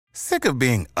Sick of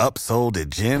being upsold at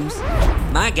gyms?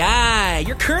 My guy,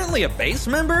 you're currently a base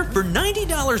member? For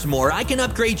 $90 more, I can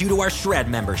upgrade you to our Shred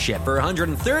membership. For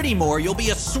 $130 more, you'll be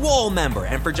a Swole member.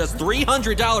 And for just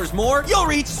 $300 more, you'll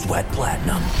reach Sweat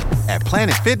Platinum. At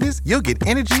Planet Fitness, you'll get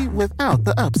energy without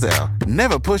the upsell.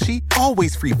 Never pushy,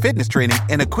 always free fitness training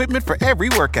and equipment for every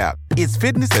workout. It's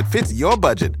fitness that fits your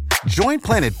budget. Join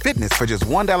Planet Fitness for just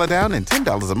 $1 down and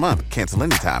 $10 a month. Cancel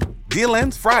anytime. Deal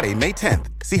ends Friday, May 10th.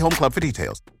 See Home Club for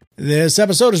details. This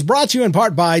episode is brought to you in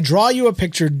part by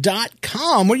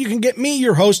DrawYouAPicture.com, where you can get me,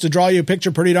 your host, to draw you a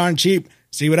picture pretty darn cheap.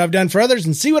 See what I've done for others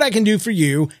and see what I can do for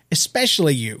you,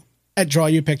 especially you, at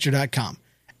DrawYouAPicture.com.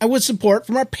 And with support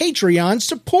from our Patreon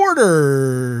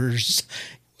supporters.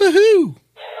 Woohoo!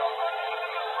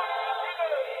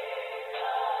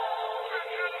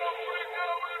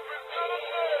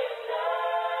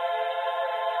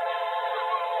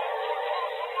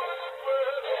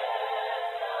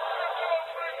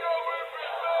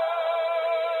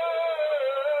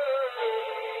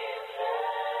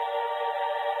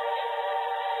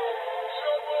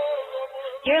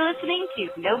 You're listening to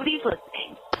Nobody's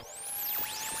Listening.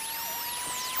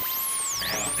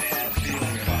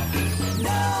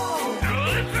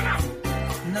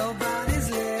 Nobody's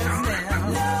listening.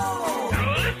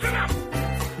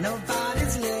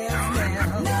 Nobody's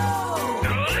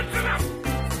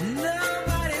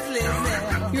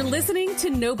listening. You're listening to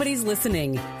Nobody's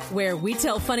Listening, where we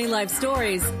tell funny life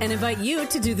stories and invite you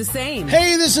to do the same.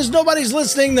 Hey, this is Nobody's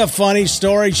Listening, the Funny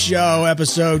Story Show,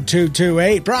 episode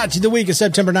 228, brought to you the week of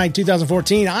September 9th,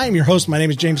 2014. I am your host. My name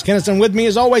is James Kennison. With me,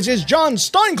 as always, is John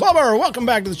Steinklubber. Welcome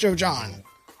back to the show, John.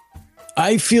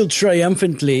 I feel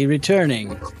triumphantly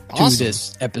returning to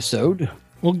this episode.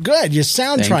 Well, good. You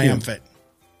sound triumphant.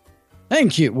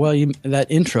 Thank you. Well,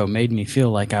 that intro made me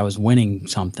feel like I was winning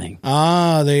something.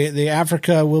 The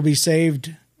Africa Will Be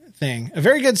Saved thing. A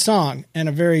very good song and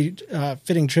a very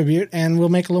fitting tribute, and will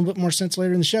make a little bit more sense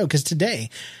later in the show, because today,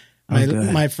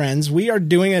 my friends, we are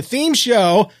doing a theme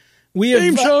show.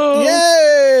 Show!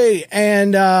 Yay!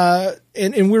 And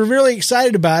we're really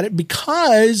excited about it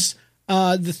because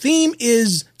the theme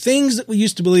is things that we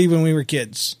used to believe when we were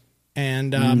kids.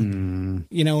 And,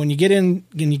 you know, when you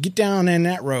get down in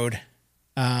that road,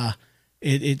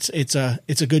 it's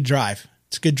a good drive.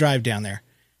 It's a good drive down there,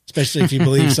 especially if you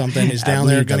believe something is down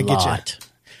there going to get you.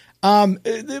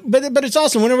 But it's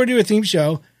awesome. Whenever we do a theme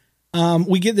show,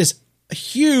 we get this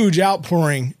huge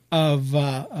outpouring of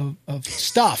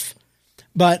stuff.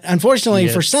 But unfortunately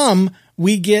for some,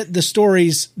 we get the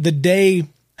stories the day,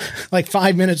 like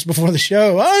 5 minutes before the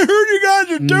show. I heard you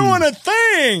guys are doing a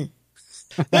thing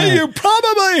that you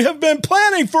probably have been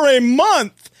planning for a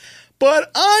month,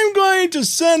 but I'm going to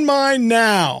send mine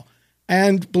now.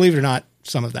 And believe it or not,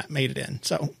 some of that made it in.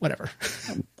 So whatever.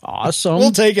 Awesome.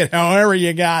 We'll take it however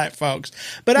you got it, folks.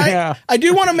 But I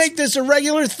do want to make this a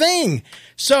regular thing.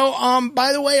 So,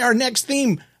 by the way, our next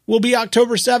theme will be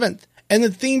October 7th. And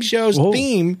the theme show's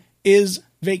theme is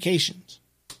vacations.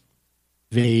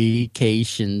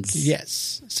 Vacations.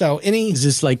 Yes. So is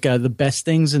this like the best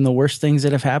things and the worst things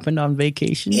that have happened on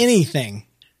vacation? Anything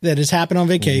that has happened on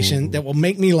vacation that will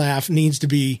make me laugh needs to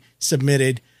be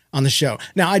submitted on the show.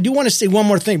 Now, I do want to say one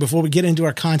more thing before we get into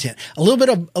our content. A little bit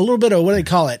of what do they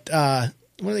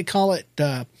call it?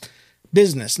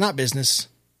 Business, not business.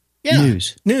 Yeah.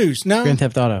 News. No. Grand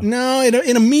Theft Auto. No,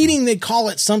 in a meeting, they call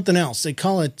it something else. They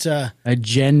call it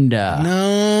agenda.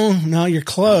 No, you're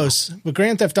close. But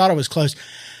Grand Theft Auto was close.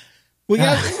 We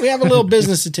have a little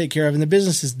business to take care of, and the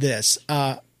business is this.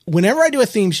 Whenever I do a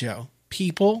theme show,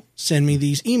 people send me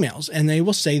these emails, and they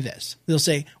will say this. They'll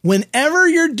say, whenever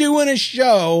you're doing a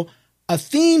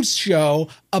theme show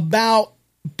about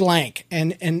blank,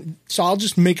 and so I'll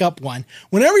just make up one.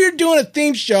 Whenever you're doing a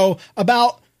theme show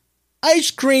about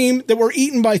ice cream that were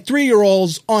eaten by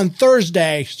 3-year-olds on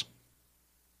Thursdays,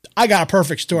 I got a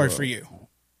perfect story for you.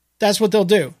 That's what they'll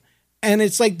do. And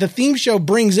it's like the theme show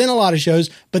brings in a lot of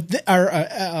shows,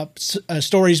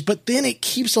 stories, but then it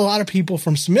keeps a lot of people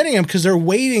from submitting them because they're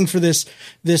waiting for this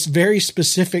very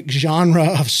specific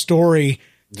genre of story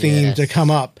theme to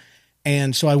come up.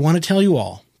 And so I want to tell you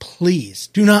all, please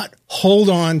do not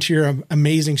hold on to your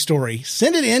amazing story.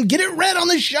 Send it in, get it read on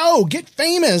the show, get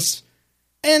famous.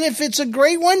 And if it's a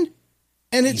great one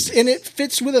and it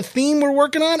fits with a theme we're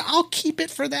working on, I'll keep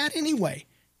it for that anyway.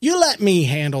 You let me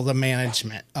handle the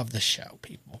management of the show,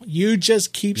 people. You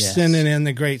just keep sending in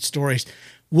the great stories.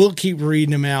 We'll keep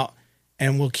reading them out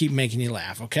and we'll keep making you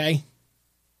laugh. Okay,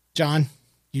 John,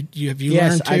 have you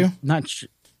learned too? I'm not sure.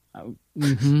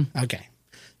 Okay.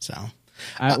 So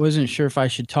I wasn't sure if I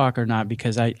should talk or not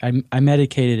because I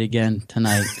medicated again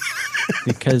tonight.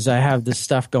 because I have this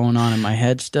stuff going on in my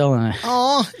head still. And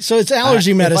so it's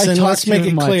allergy medicine. Let's make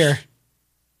it clear.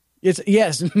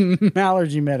 Yes,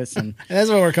 allergy medicine. That's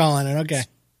what we're calling it. Okay.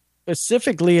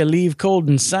 Specifically, a leave cold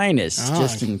and sinus,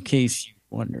 just in case you're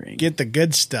wondering. Get the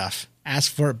good stuff.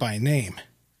 Ask for it by name.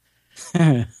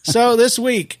 So this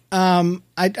week, I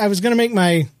was going to make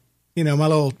my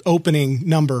little opening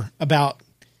number about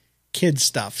kids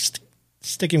stuff,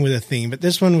 sticking with a theme, but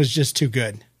this one was just too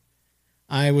good.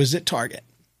 I was at Target,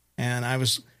 and I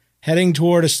was heading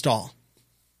toward a stall,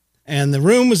 and the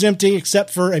room was empty except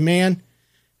for a man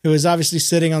who was obviously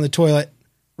sitting on the toilet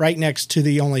right next to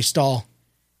the only stall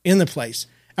in the place.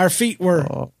 Our feet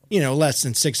were, less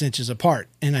than 6 inches apart,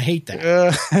 and I hate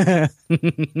that.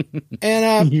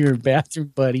 And your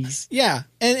bathroom buddies. Yeah,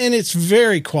 and it's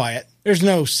very quiet. There's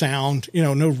no sound,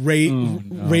 no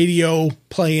radio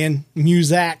playing,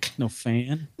 music. No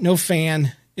fan.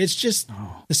 It's just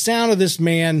the sound of this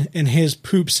man and his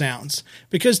poop sounds.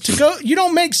 Because you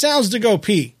don't make sounds to go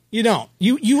pee. You don't.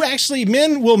 You actually,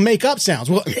 men will make up sounds.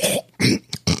 Well,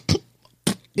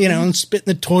 and spit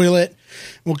in the toilet.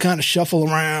 We'll kind of shuffle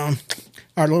around,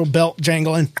 our little belt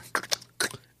jangling.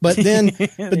 But then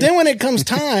when it comes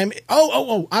time,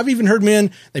 I've even heard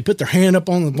men, they put their hand up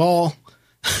on the ball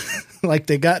like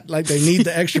they need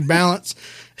the extra balance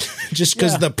just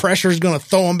because the pressure is going to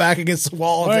throw them back against the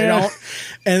wall if they don't.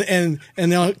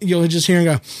 And you'll just hear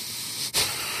them go.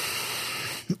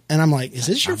 And I'm like, is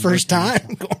this your first time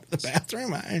going to the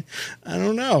bathroom? I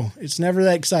don't know. It's never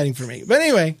that exciting for me. But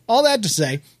anyway, all that to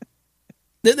say,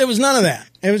 there was none of that.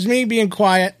 It was me being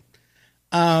quiet.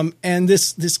 And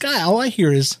this guy, all I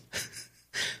hear is,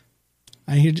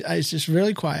 it's just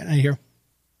really quiet. I hear,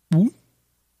 whoop.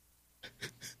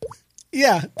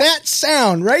 Yeah, that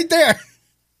sound right there.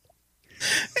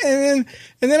 And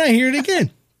then I hear it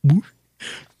again. Whoop.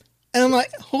 And I'm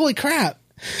like, holy crap.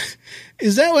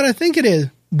 Is that what I think it is?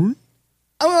 I'm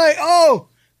like,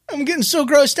 I'm getting so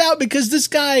grossed out because this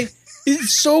guy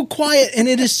is so quiet and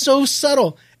it is so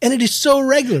subtle and it is so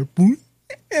regular. And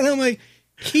I'm like,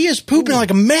 he is pooping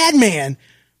like a madman,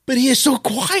 but he is so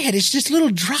quiet. It's just little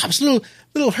drops,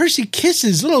 little Hershey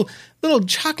kisses, little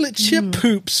chocolate chip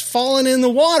poops falling in the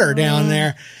water down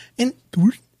there. And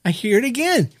I hear it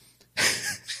again.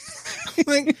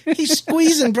 Like, he's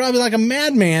squeezing probably like a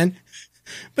madman,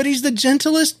 but he's the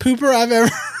gentlest pooper I've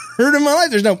ever heard in my life.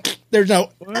 There's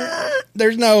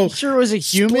no sure it was a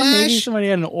human. Splash. Maybe somebody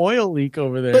had an oil leak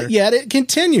over there. But yet it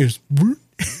continues.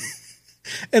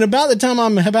 And about the time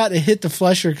I'm about to hit the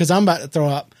flusher because I'm about to throw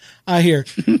up, I hear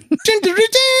he's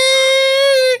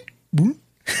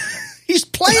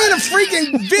playing a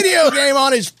freaking video game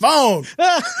on his phone.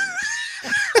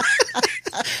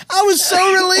 I was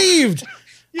so relieved.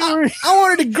 I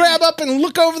wanted to grab up and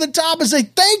look over the top and say,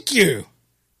 thank you.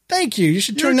 Thank you. You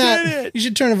should turn You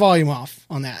should turn the volume off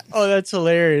on that. Oh, that's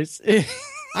hilarious.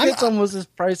 It's almost as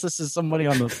priceless as somebody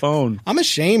on the phone. I'm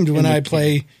ashamed when I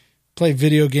play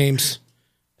video games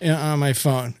on my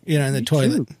phone, in the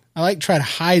toilet. Too. I try to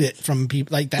hide it from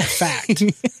people, like that fact.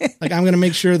 Like, I'm going to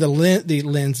make sure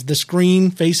the screen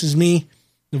faces me,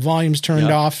 the volume's turned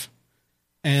off,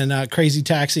 and Crazy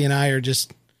Taxi and I are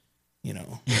just,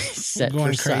 set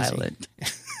going for crazy. Silent.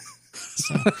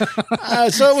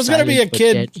 So it was going to be a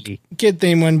kid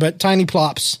theme one, but Tiny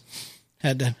Plops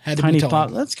had to Tiny be told.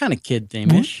 Plop. That's kind of kid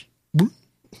theme-ish.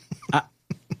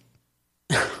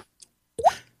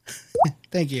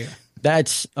 Thank you.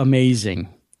 That's amazing.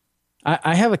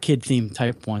 I have a kid theme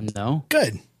type one though.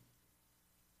 Good.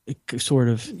 Sort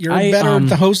of. You're better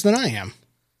the host than I am.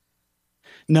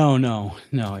 No,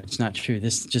 it's not true.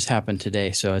 This just happened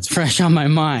today, so it's fresh on my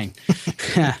mind.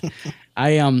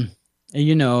 I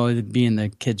being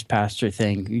the kids pastor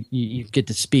thing, you get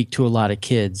to speak to a lot of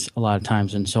kids a lot of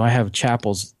times, and so I have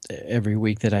chapels every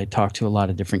week that I talk to a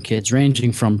lot of different kids,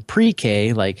 ranging from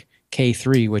pre-K, like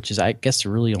K3, which is, I guess,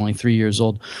 really only 3 years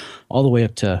old, all the way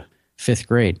up to 5th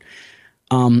grade.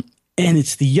 And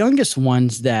it's the youngest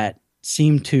ones that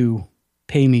seem to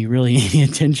pay me really any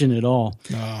attention at all.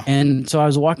 Oh. And so I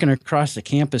was walking across the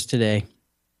campus today,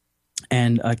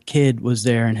 and a kid was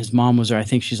there, and his mom was there. I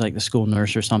think she's like the school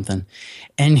nurse or something.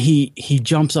 And he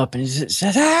jumps up and he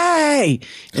says, "Hey!"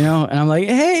 And I'm like,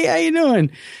 "Hey, how you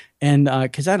doing?" And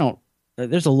because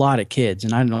there's a lot of kids,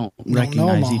 and I don't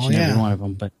recognize each and every one of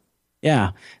them, but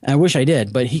yeah, and I wish I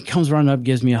did. But he comes running up,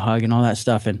 gives me a hug, and all that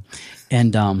stuff, and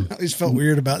I always felt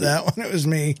weird about that when it was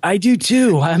me. I do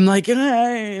too. I'm like,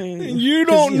 hey. You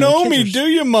don't know me, do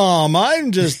you, Mom?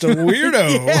 I'm just a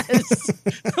weirdo. Yes.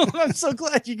 I'm so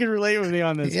glad you can relate with me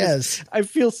on this. Yes. I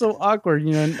feel so awkward.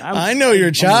 I know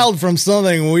your child from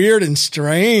something weird and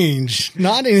strange,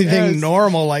 not anything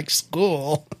normal like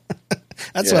school.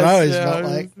 That's what I always felt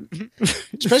like.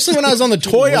 Especially when I was on the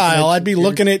toy aisle, I'd be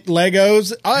looking at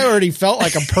Legos. I already felt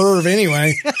like a perv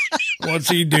anyway. What's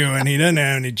he doing? He doesn't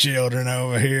have any children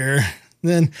over here.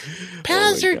 Then,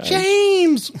 Pastor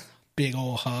James. Big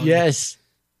old hug. Yes.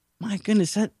 My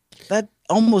goodness, that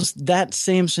almost that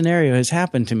same scenario has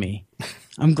happened to me.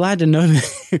 I'm glad to know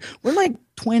that we're like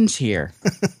twins here.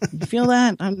 You feel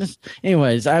that?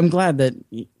 Anyways, I'm glad that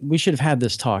we should have had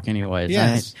this talk anyways.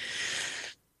 Yes.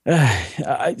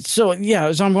 So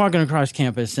I'm walking across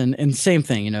campus and same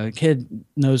thing, the kid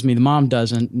knows me, the mom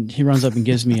doesn't. He runs up and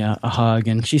gives me a hug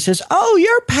and she says, "Oh,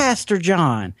 you're Pastor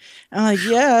John." I'm like,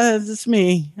 "Yeah, it's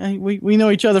me. We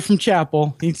know each other from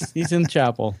chapel. He's in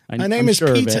chapel." My name is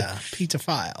sure Peter. Peter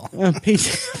File. Peter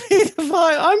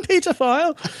File. I'm Peter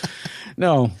File.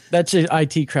 No, that's an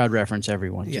IT crowd reference,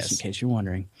 everyone, just in case you're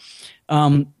wondering.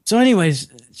 So anyways,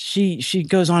 she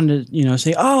goes on to,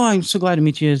 say, "Oh, I'm so glad to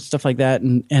meet you," and stuff like that.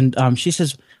 And she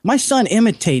says, "My son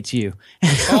imitates you."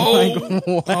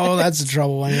 Oh, that's a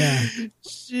trouble one. Yeah.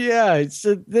 Yeah.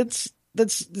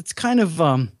 That's kind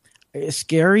of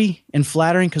scary and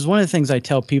flattering. Cause one of the things I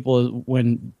tell people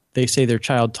when they say their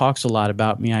child talks a lot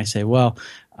about me, I say, well,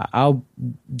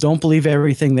 don't believe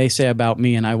everything they say about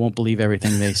me, and I won't believe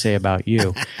everything they say about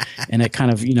you. And it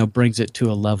kind of, brings it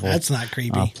to a level. That's not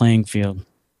creepy. Playing field.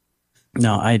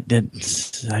 No, I didn't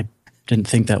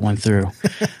think that went through.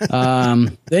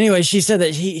 Anyway, she said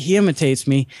that he imitates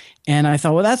me, and I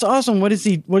thought, well, that's awesome. What does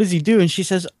he do? And she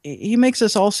says he makes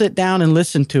us all sit down and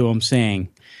listen to him sing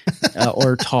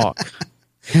or talk.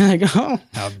 And I go, "Oh,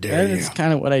 how dare you?" That's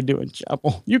kind of what I do in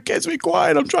chapel. You kids be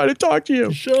quiet. I'm trying to talk to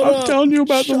you. Shut up. I'm telling you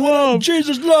about the love.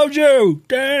 Jesus loves you.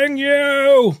 Dang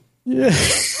you. Yeah.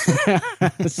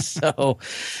 So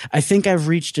I think I've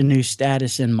reached a new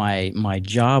status in my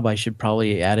job. I should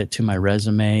probably add it to my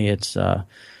resume. It's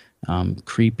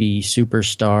creepy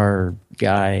superstar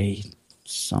guy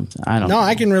something. I don't know. No,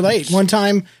 I can relate. One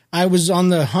time I was on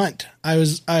the hunt. I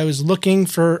was looking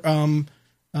for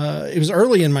it was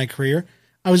early in my career.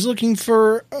 I was looking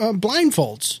for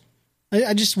blindfolds.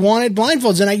 I just wanted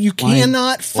blindfolds, and you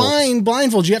cannot find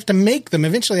blindfolds. You have to make them.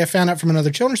 Eventually, I found out from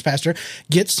another children's pastor,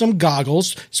 get some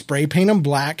goggles, spray paint them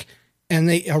black, and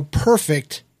they are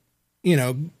perfect,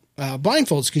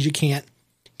 blindfolds because you can't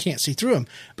see through them.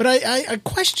 But I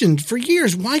questioned for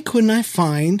years, why couldn't I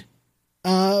find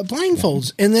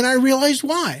blindfolds? And then I realized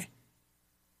why.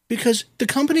 Because the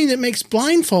company that makes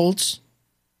blindfolds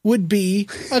would be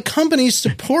a company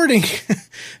supporting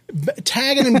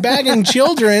tagging and bagging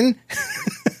children,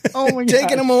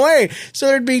 taking them away. So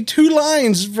there'd be two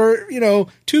lines for,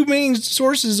 two main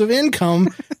sources of income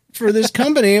for this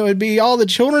company. It would be all the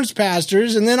children's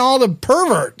pastors and then all the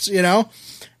perverts,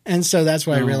 And so that's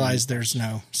why I realized there's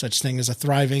no such thing as a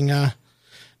thriving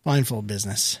blindfold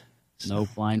business. No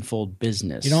blindfold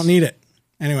business. You don't need it.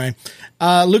 Anyway,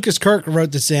 Lucas Kirk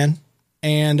wrote this in.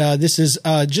 And this is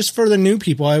just for the new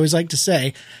people. I always like to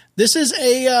say this is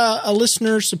a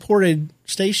listener supported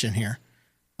station here.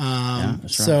 That's right.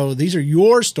 So these are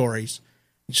your stories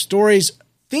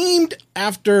themed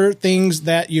after things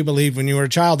that you believed when you were a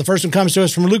child. The first one comes to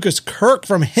us from Lucas Kirk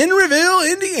from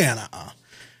Henryville, Indiana.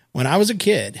 When I was a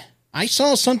kid, I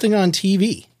saw something on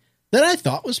TV that I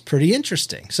thought was pretty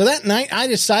interesting. So that night I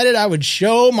decided I would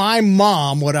show my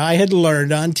mom what I had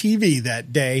learned on TV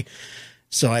that day.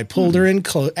 So I pulled her in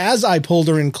as I pulled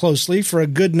her in closely for a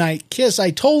good night kiss,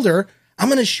 I told her, "I'm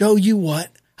going to show you what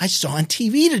I saw on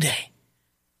TV today."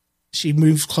 She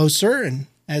moved closer, and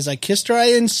as I kissed her,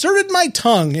 I inserted my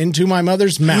tongue into my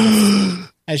mother's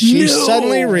mouth as she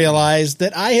suddenly realized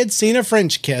that I had seen a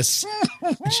French kiss.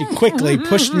 And she quickly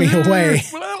pushed me away.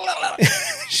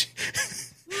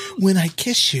 "When I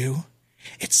kiss you,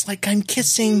 it's like I'm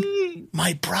kissing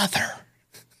my brother."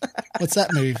 What's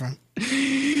that movie from?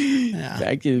 Yeah.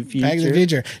 Back to the Future. Back to the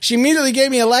Future. She immediately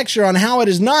gave me a lecture on how it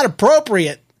is not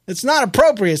appropriate. It's not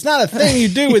appropriate. It's not a thing you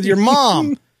do with your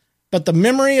mom. But the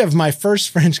memory of my first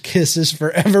French kiss is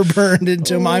forever burned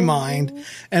into my mind.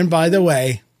 And by the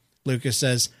way, Lucas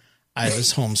says, I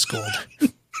was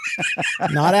homeschooled.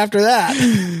 Not after that.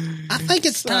 I think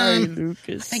it's time.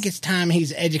 Lucas. I think it's time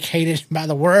he's educated by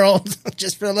the world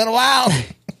just for a little while.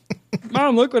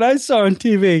 Mom, look what I saw on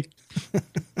TV.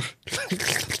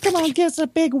 Come on, give us a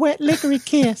big wet licorice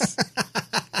kiss.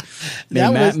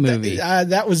 That movie.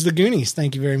 That was the Goonies.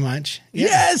 Thank you very much. Yeah.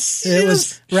 Yes, it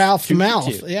was Ralph Malph.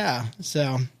 Cute. Yeah.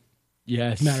 So,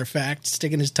 yes. Matter of fact,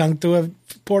 sticking his tongue through a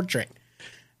portrait.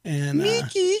 And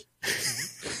Mickey.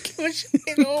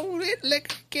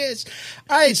 Kiss.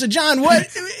 All right, so John, what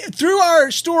through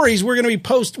our stories we're going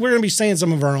to be saying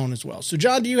some of our own as well. So,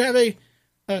 John, do you have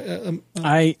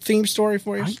a theme story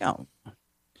for us?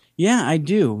 Yeah, I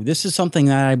do. This is something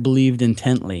that I believed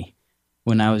intently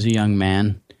when I was a young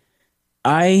man.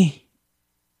 I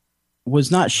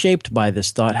was not shaped by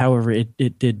this thought. However,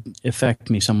 it did affect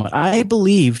me somewhat. I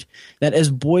believed that as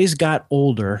boys got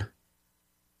older,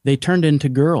 they turned into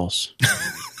girls.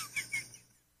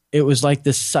 It was like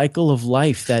this cycle of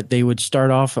life that they would start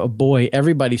off a boy.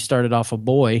 Everybody started off a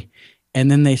boy,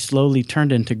 and then they slowly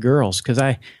turned into girls. Because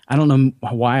I don't know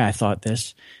why I thought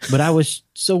this, but I was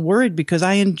so worried because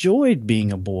I enjoyed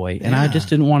being a boy, and I just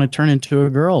didn't want to turn into a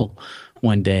girl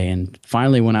one day. And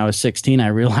finally, when I was 16, I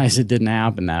realized it didn't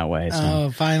happen that way. So.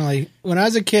 Oh, finally. When I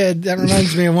was a kid, that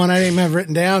reminds me of one I didn't have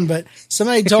written down, but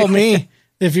somebody told me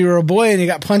if you were a boy and you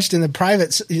got punched in the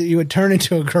privates, you would turn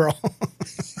into a girl.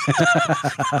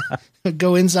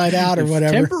 Go inside out or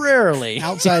whatever. Temporarily.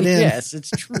 Outside in. Yes, it's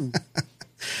true.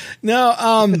 No,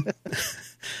 when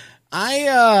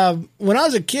I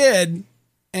was a kid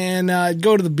and I'd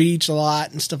go to the beach a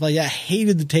lot and stuff like that, I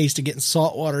hated the taste of getting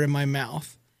salt water in my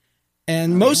mouth.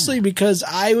 And mostly because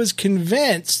I was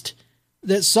convinced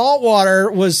that salt water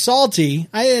was salty.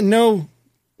 I had no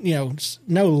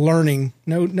learning,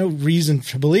 no reason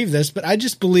to believe this, but I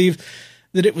just believed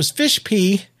that it was fish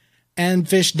pee and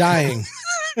fish dying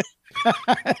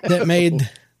that made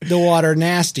the water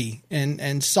nasty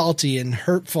and salty and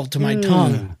hurtful to my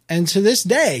tongue. And to this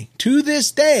day,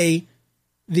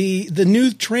 the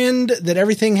new trend that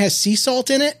everything has sea salt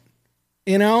in it,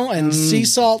 and sea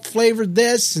salt flavored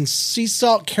this and sea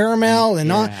salt caramel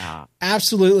and all,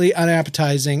 absolutely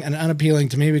unappetizing and unappealing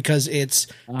to me because it's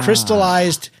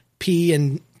crystallized pee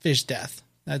and fish death.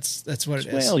 That's what it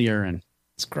is. Whale urine.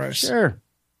 It's gross. Sure.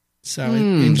 So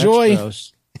enjoy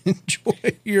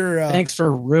your. Thanks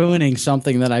for ruining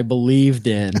something that I believed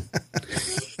in.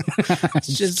 It's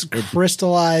just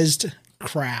crystallized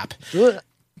crap.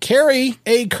 Carrie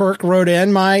A. Kirk wrote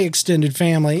in, my extended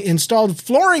family installed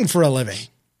flooring for a living.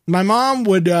 My mom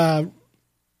would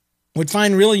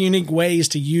find really unique ways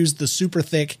to use the super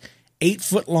thick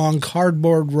 8-foot-long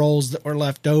cardboard rolls that were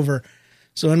left over.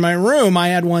 So in my room, I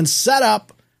had one set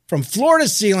up from floor to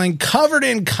ceiling, covered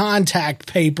in contact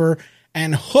paper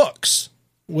and hooks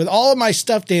with all of my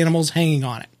stuffed animals hanging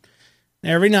on it.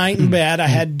 Every night in bed, I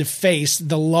had to face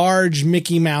the large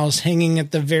Mickey Mouse hanging at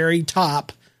the very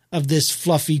top of this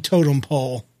fluffy totem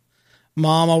pole.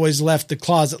 Mom always left the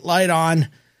closet light on,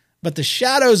 but the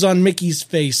shadows on Mickey's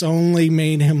face only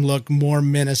made him look more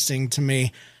menacing to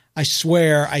me. I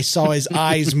swear I saw his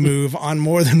eyes move on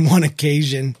more than one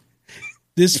occasion.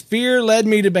 This fear led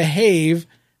me to behave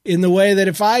in the way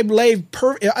that I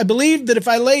believed that if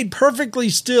I laid perfectly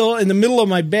still in the middle of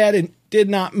my bed and did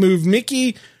not move,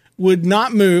 Mickey would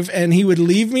not move and he would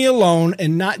leave me alone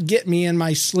and not get me in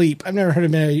my sleep. I've never heard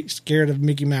of anybody scared of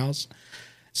Mickey Mouse.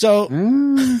 So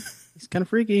it's kind of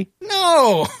freaky.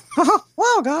 No.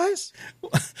 Wow, guys.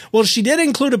 Well, she did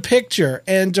include a picture,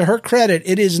 and to her credit,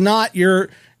 it is not your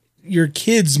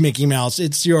kid's Mickey Mouse.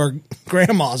 It's your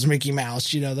grandma's Mickey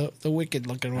Mouse, the wicked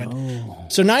looking one. Oh.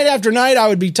 So night after night, I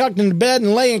would be tucked into bed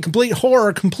and lay in complete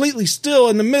horror, completely still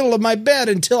in the middle of my bed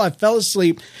until I fell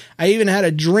asleep. I even had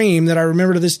a dream that I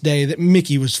remember to this day that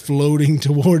Mickey was floating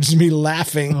towards me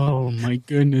laughing. Oh my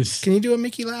goodness. Can you do a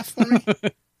Mickey laugh for me?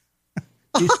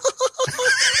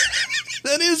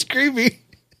 That is creepy.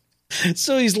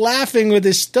 So he's laughing with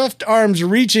his stuffed arms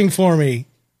reaching for me.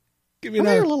 Give me Come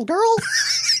another here, little girl.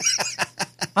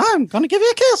 I'm going to give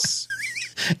you a kiss.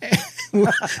 I'm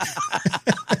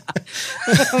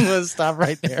going to stop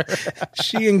right there.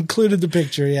 She included the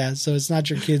picture, yeah. So it's not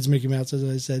your kid's Mickey Mouse, as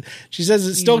I said. She says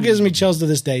it still gives me chills to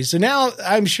this day. So now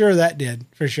I'm sure that did,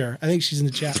 for sure. I think she's in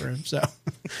the chat room, so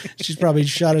she's probably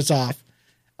shut us off.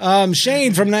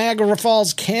 Shane from Niagara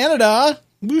Falls, Canada.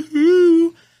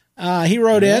 Woohoo! He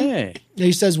wrote in.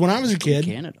 He says, when I was a kid,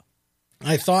 Canada,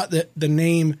 I thought that the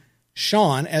name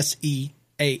Sean,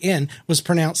 S-E-A-N, was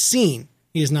pronounced Scene.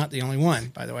 He is not the only one,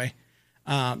 by the way.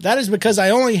 That is because I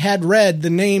only had read the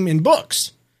name in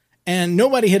books, and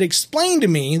nobody had explained to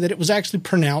me that it was actually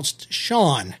pronounced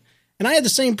Sean. And I had the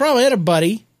same problem. I had a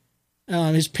buddy.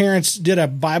 His parents did a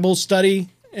Bible study.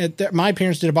 My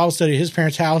parents did a Bible study at his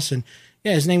parents' house, and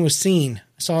yeah, his name was Scene.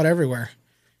 I saw it everywhere.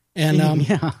 And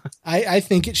I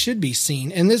think it should be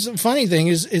Scene. And this funny thing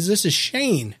is this is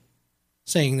Shane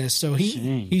saying this, so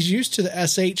he's used to the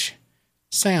SH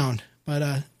sound.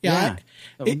 But that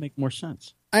would make more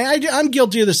sense. I'm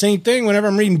guilty of the same thing whenever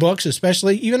I'm reading books,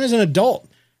 especially even as an adult.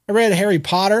 I read Harry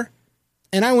Potter,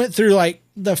 and I went through like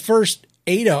the first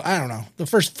the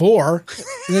first 4,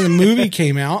 and then the movie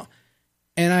came out,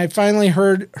 and I finally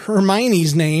heard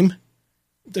Hermione's name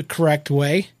the correct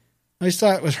way. I just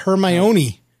thought it was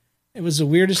Hermione. It was the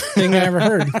weirdest thing I ever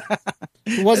heard.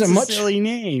 It wasn't That's much a silly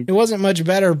name. It wasn't much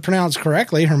better pronounced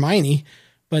correctly, Hermione,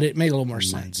 but it made a little more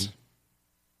sense.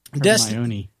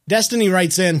 Destiny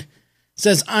writes in,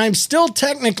 says, I'm still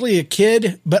technically a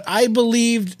kid, but I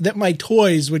believed that my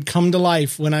toys would come to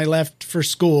life when I left for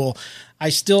school. I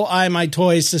still eye my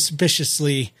toys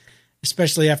suspiciously,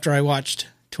 especially after I watched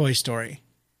Toy Story.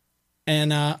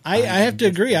 And I have to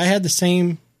agree. I had the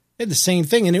same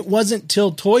thing. And it wasn't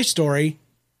till Toy Story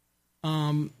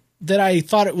that I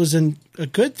thought it was a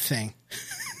good thing.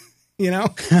 You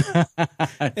know?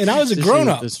 And I was a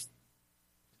grown-up. As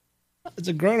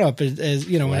a grown-up, as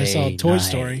you know, when I saw Toy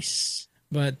Story.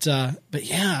 But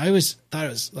yeah, I always thought it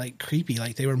was like creepy,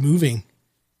 like they were moving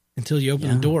until you open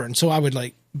the door. And so I would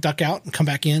like duck out and come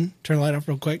back in, turn the light off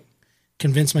real quick,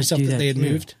 convince myself that they had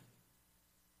moved.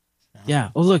 Yeah.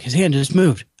 Oh, look, his hand just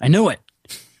moved. I know it.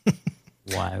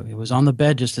 Why? It was on the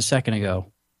bed just a second ago.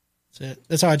 That's it.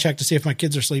 That's how I check to see if my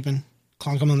kids are sleeping.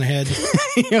 Clonk them on the head.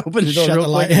 You open the door shut real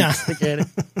the light. quick. Yeah. Look at it.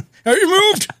 Are you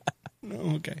moved?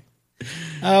 No, okay.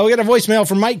 We got a voicemail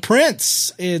from Mike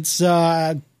Prince. It's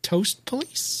Toast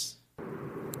Police.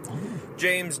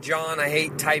 James, John, I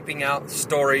hate typing out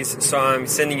stories, so I'm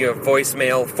sending you a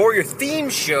voicemail for your theme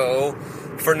show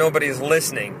for Nobody's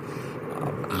Listening.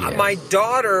 Yes. My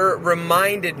daughter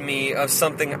reminded me of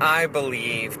something I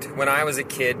believed when I was a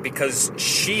kid because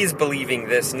she's believing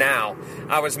this now.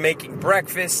 I was making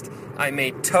breakfast. I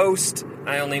made toast.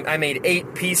 I made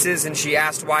 8 pieces, and she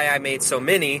asked why I made so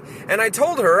many. And I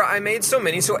told her I made so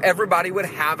many so everybody would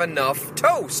have enough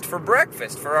toast for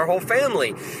breakfast for our whole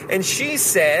family. And she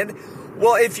said,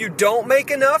 well, if you don't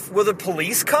make enough, will the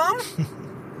police come?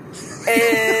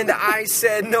 And I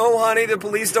said, no, honey, the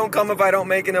police don't come if I don't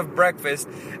make enough breakfast.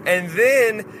 And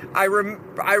then I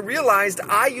realized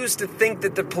I used to think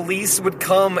that the police would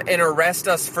come and arrest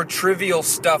us for trivial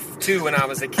stuff, too, when I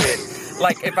was a kid.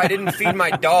 Like, if I didn't feed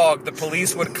my dog, the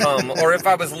police would come. Or if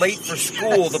I was late for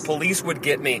school, the police would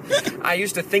get me. I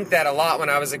used to think that a lot when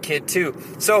I was a kid, too.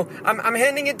 So I'm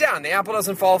handing it down. The apple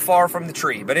doesn't fall far from the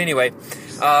tree. But anyway,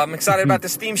 I'm excited about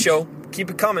this theme show. Keep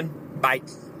it coming. Bye.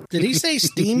 Did he say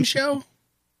Steam show?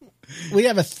 We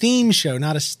have a theme show,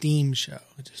 not a Steam show.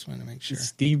 I just want to make sure.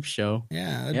 Steam show.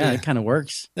 Yeah. Yeah, it kind of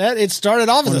works. It started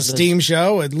off as a Steam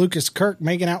show with Lucas Kirk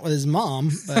making out with his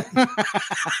mom, but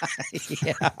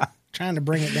trying to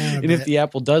bring it down a bit. And if the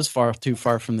apple does fall too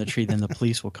far from the tree, then the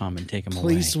police will come and take him away.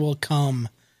 Police will come.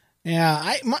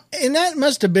 Yeah. And that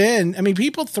must have been, I mean,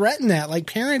 people threaten that. Like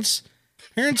parents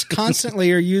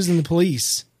constantly are using the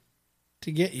police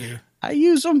to get you. I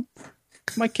use them.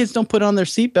 My kids don't put on their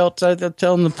seatbelts. I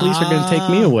tell them the police are going to take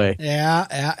me away.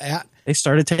 Yeah. They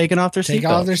started taking off their seatbelts. Take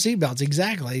off their seatbelts,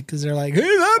 exactly. Because they're like,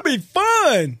 hey, that'd be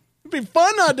fun. It'd be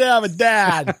fun not to have a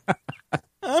dad.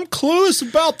 I'm clueless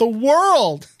about the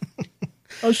world.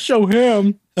 I'll show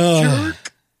him.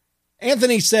 Jerk.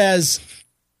 Anthony says,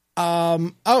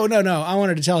 no. I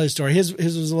wanted to tell his story. His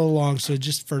was a little long, so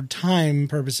just for time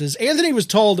purposes. Anthony was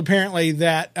told, apparently,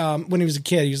 that when he was a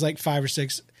kid, he was like 5 or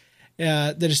 6,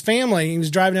 that his family, he was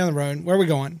driving down the road. Where are we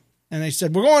going? And they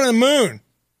said, we're going to the moon.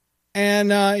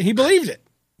 And he believed it.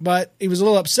 But he was a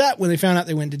little upset when they found out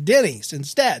they went to Denny's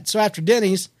instead. So after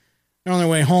Denny's, they're on their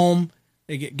way home.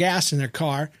 They get gas in their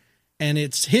car. And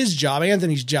it's his job,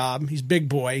 Anthony's job. He's a big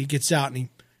boy. He gets out and he,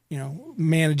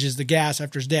 manages the gas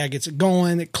after his dad gets it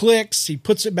going. It clicks. He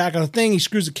puts it back on the thing. He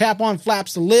screws the cap on,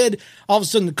 flaps the lid. All of a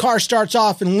sudden, the car starts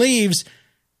off and leaves.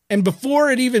 And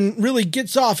before it even really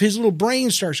gets off, his little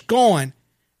brain starts going.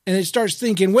 And it starts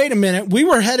thinking, wait a minute, we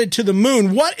were headed to the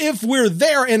moon. What if we're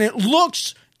there and it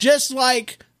looks just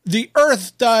like the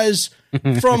Earth does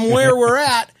from where we're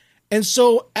at? And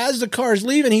so as the car's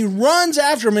leaving, he runs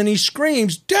after him and he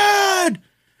screams, Dad,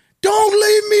 don't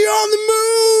leave me on the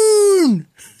moon.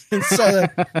 And so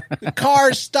the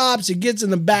car stops. He gets in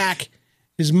the back.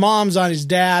 His mom's on his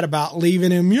dad about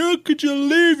leaving him. Yeah, could you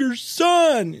leave your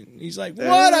son? And he's like,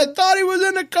 what? I thought he was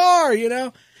in the car,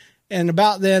 And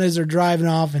about then, as they're driving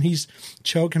off and he's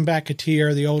choking back a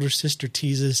tear, the older sister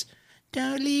teases,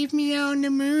 don't leave me on the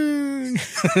moon.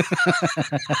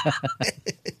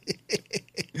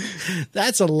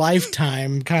 That's a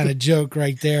Lifetime kind of joke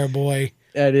right there, boy.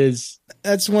 That is.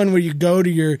 That's one where you go to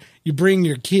you bring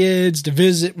your kids to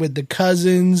visit with the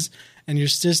cousins and your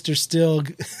sister still,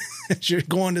 as you're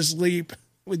going to sleep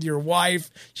with your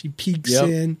wife, she peeks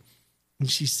in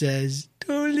and she says,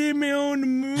 don't leave me on the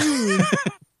moon.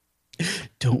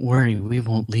 Don't worry, we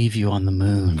won't leave you on the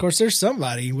moon. Of course, there's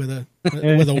somebody with a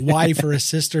wife or a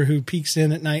sister who peeks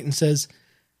in at night and says,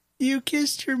 you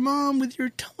kissed your mom with your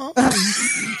tongue.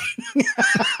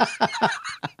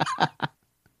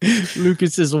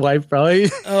 Lucas's wife, probably.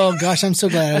 Oh, gosh, I'm so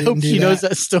glad I hope didn't do she that. knows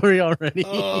that story already.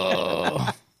 Oh.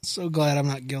 So glad I'm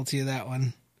not guilty of that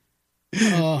one.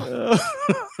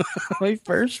 My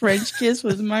first French kiss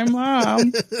was my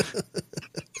mom.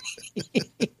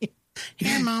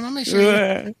 Here, Mom, I'm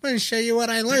gonna show you what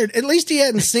I learned. At least he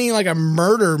hadn't seen like a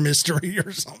murder mystery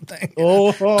or something.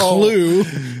 Clue.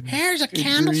 Here's a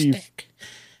candlestick.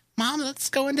 Mom, let's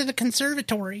go into the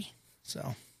conservatory.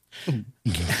 So, I don't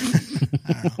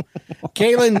know.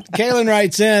 Kaylin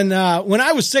writes in, when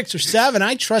I was 6 or 7,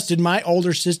 I trusted my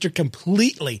older sister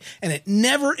completely, and it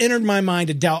never entered my mind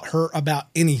to doubt her about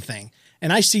anything.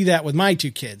 And I see that with my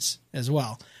 2 kids as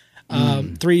well.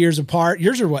 3 years apart.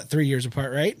 Yours are what, 3 years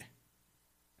apart, right?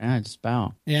 Yeah, just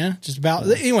about. Yeah, just about.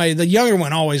 Anyway, the younger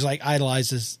one always like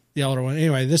idolizes the older one.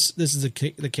 Anyway, this is the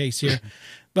case here.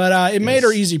 But it made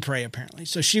her easy prey, apparently.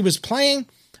 So she was playing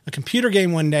a computer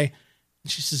game one day.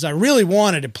 And she says, I really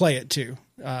wanted to play it too.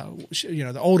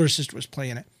 The older sister was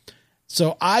playing it.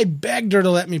 So I begged her to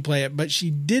let me play it, but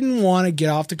she didn't want to get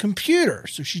off the computer.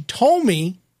 So she told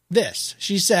me this.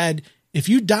 She said, if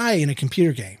you die in a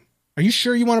computer game, are you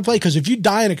sure you want to play? Because if you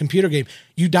die in a computer game,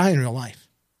 you die in real life.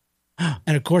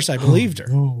 And of course I believed her.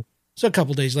 So a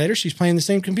couple days later, she's playing the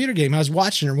same computer game. I was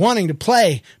watching her, wanting to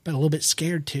play, but a little bit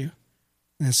scared too.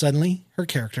 And then suddenly her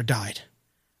character died.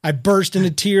 I burst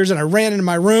into tears and I ran into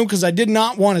my room because I did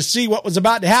not want to see what was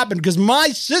about to happen because my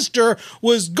sister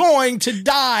was going to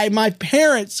die. My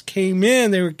parents came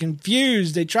in. They were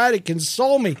confused. They tried to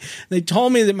console me. They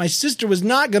told me that my sister was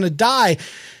not going to die.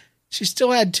 She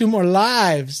still had 2 more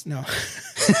lives. No.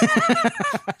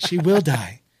 She will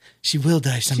die. She will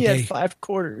die someday. She had 5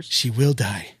 quarters. She will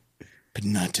die, but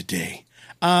not today.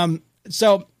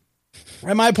 So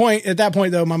at that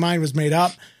point, though, my mind was made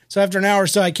up. So after an hour or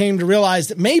so, I came to realize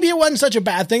that maybe it wasn't such a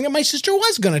bad thing that my sister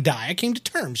was going to die. I came to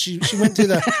terms. She went through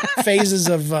the phases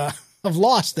of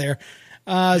loss there.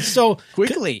 So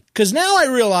quickly, because now I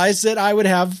realized that I would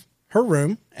have her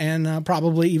room and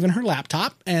probably even her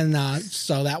laptop. And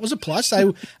so that was a plus.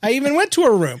 I even went to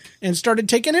her room and started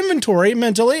taking inventory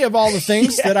mentally of all the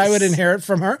things that I would inherit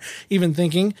from her, even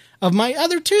thinking of my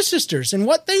other 2 sisters and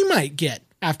what they might get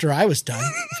after I was done,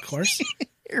 of course.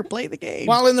 Here, play the game.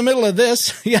 While in the middle of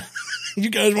this, you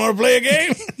guys want to play a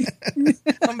game?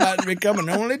 I'm about to become an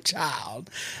only child.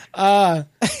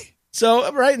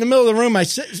 So right in the middle of the room,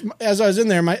 as I was in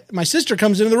there, my sister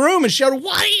comes into the room and shouted,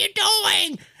 "What are you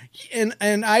doing?"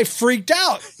 And I freaked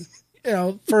out.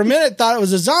 For a minute, thought it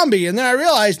was a zombie. And then I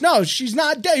realized, no, she's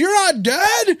not dead. You're not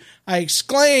dead? I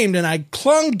exclaimed, and I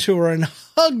clung to her and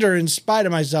hugged her in spite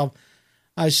of myself.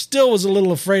 I still was a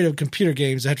little afraid of computer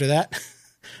games after that.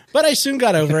 But I soon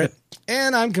got over it,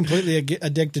 and I'm completely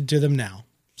addicted to them now.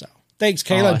 So thanks,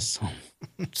 Caleb. Awesome.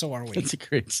 So are we. That's a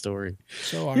great story.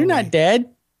 So are You're not dead.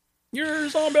 You're a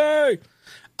zombie.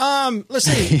 Let's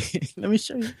see. Let me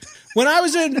show you. When I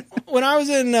was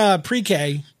in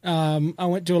pre-K, I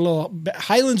went to a little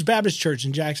Highlands Baptist Church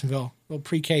in Jacksonville, a little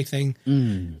pre-K thing,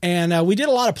 and we did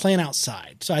a lot of playing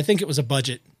outside. So I think it was a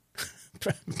budget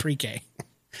pre-K.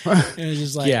 It was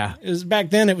just like, it was back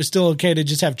then. It was still okay to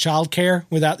just have childcare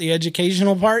without the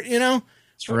educational part. That's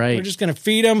right. We're just going to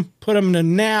feed them, put them in a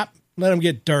nap, let them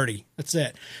get dirty. That's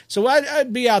it. So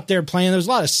I'd be out there playing. There was a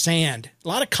lot of sand, a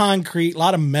lot of concrete, a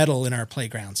lot of metal in our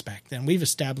playgrounds back then. We've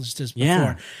established this before.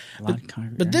 Yeah, a lot of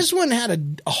concrete. But this one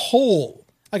had a hole,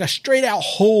 like a straight out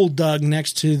hole dug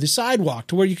next to the sidewalk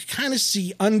to where you could kind of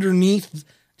see underneath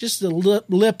just the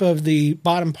lip of the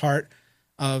bottom part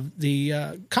of the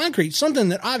concrete, something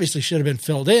that obviously should have been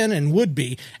filled in and would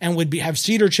have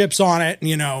cedar chips on it,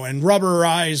 and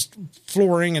rubberized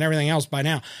flooring and everything else by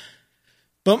now.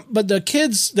 But the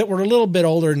kids that were a little bit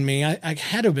older than me, I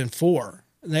had to have been 4.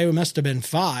 They must have been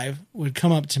 5, would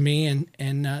come up to me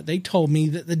and they told me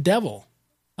that the devil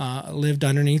lived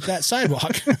underneath that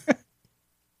sidewalk.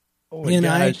 Oh my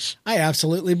gosh. I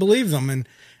absolutely believed them.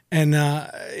 And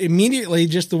immediately,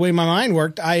 just the way my mind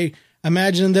worked, I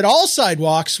imagined that all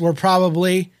sidewalks were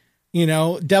probably,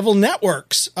 devil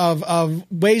networks of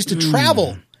ways to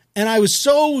travel. And I was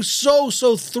so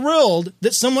thrilled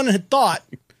that someone had thought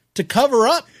to cover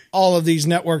up all of these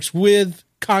networks with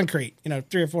concrete,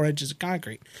 3 or 4 inches of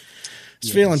concrete. I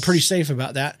was feeling pretty safe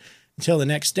about that until the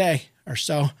next day or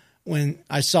so when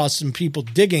I saw some people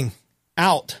digging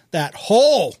out that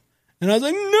hole. And I was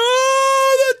like, no,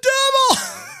 the devil!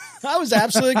 I was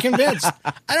absolutely convinced.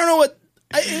 I don't know what,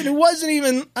 it wasn't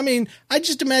even, I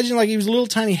just imagined like he was a little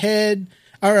tiny head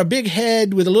or a big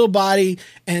head with a little body,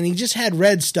 and he just had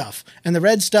red stuff. And the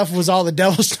red stuff was all the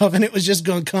devil stuff, and it was just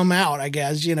going to come out, I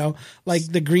guess, like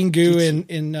the green goo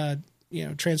in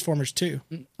Transformers 2,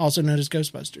 also known as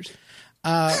Ghostbusters.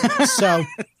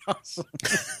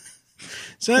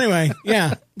 So anyway,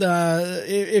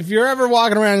 if you're ever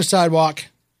walking around the sidewalk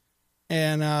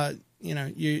And,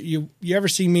 you ever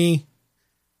see me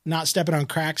not stepping on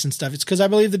cracks and stuff, it's because I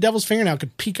believe the devil's fingernail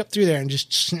could peek up through there and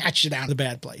just snatch you down to the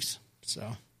bad place.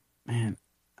 So, man,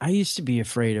 I used to be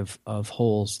afraid of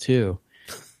holes too,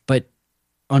 but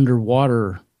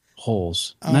underwater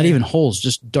holes, not even holes,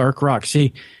 just dark rock.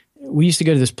 See, we used to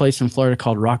go to this place in Florida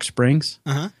called Rock Springs,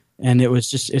 and it's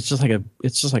just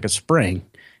like a spring,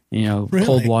 really?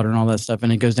 Cold water and all that stuff,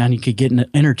 and it goes down. You could get in an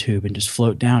inner tube and just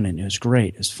float down, and it was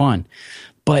great. It was fun,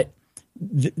 but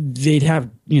they'd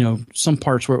have, some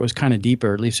parts where it was kind of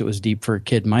deeper, at least it was deep for a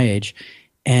kid my age.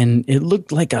 And it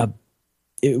looked like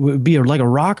it would be like a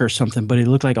rock or something, but it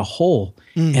looked like a hole.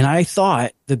 And I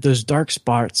thought that those dark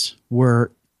spots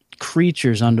were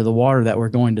creatures under the water that were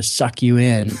going to suck you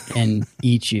in and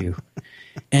eat you.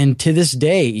 And to this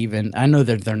day, even, I know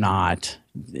that they're not,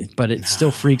 but it still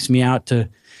freaks me out to,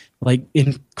 like,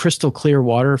 in crystal clear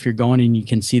water, if you're going and you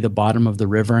can see the bottom of the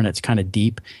river and it's kind of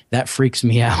deep, that freaks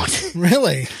me out.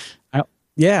 Really?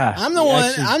 Yeah. I'm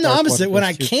the opposite. When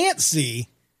I can't see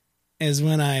is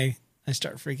when I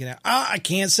start freaking out. Oh, I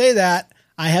can't say that.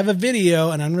 I have a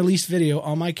video, an unreleased video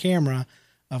on my camera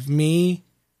of me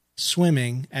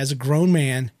swimming as a grown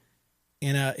man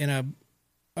in a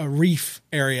reef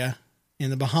area in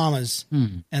the Bahamas.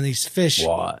 And these fish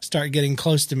start getting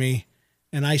close to me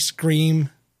and I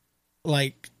scream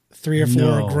like 3 or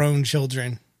 4 grown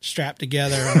children strapped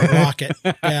together on a rocket.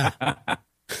 Yeah.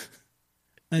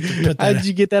 How did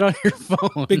you get that on your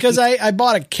phone? Because I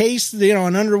bought a case,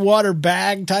 an underwater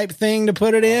bag type thing to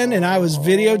put it in, and I was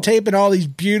videotaping all these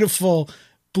beautiful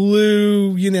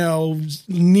blue,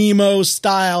 Nemo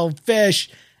style fish,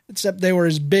 except they were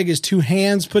as big as 2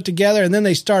 hands put together, and then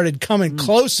they started coming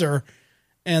closer,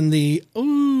 and the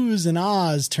oohs and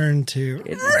ahs turned to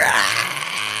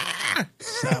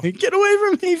so, get away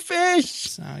from me, fish.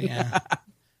 So yeah.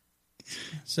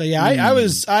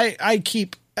 I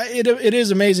keep it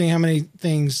is amazing how many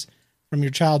things from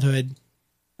your childhood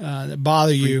that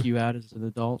bother freak you out as an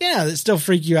adult. Yeah, that still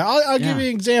freak you out. I'll give you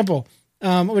an example.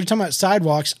 We're talking about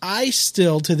sidewalks. I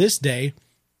still to this day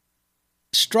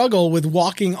struggle with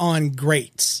walking on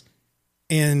grates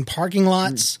in parking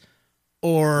lots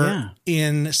or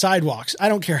in sidewalks. I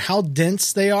don't care how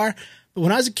dense they are. But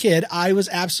when I was a kid, I was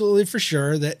absolutely for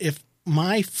sure that if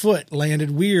my foot landed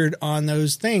weird on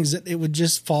those things, that it would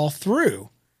just fall through.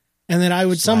 And then I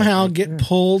would somehow get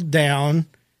pulled down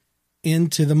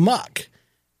into the muck.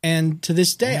 And to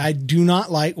this day, I do not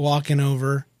like walking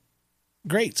over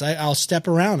grates. I'll step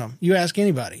around them. You ask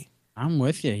anybody. I'm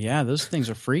with you. Yeah, those things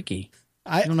are freaky.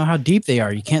 I don't know how deep they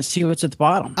are. You can't see what's at the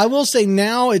bottom. I will say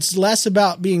now it's less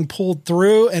about being pulled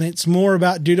through and it's more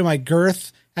about, due to my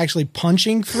girth, actually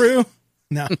punching through.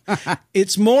 No,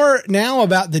 it's more now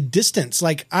about the distance.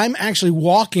 Like I'm actually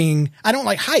walking. I don't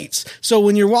like heights. So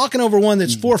when you're walking over one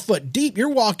that's 4 foot deep, you're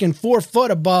walking 4 foot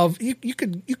above. You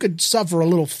could suffer a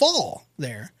little fall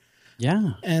there.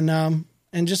 Yeah. And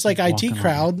just like IT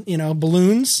crowd,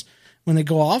 balloons, when they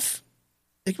go off,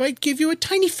 it might give you a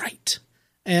tiny fright.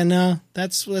 And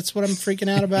that's what I'm freaking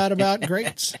out about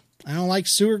grates. I don't like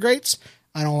sewer grates.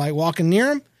 I don't like walking near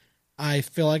them. I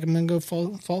feel like I'm going to go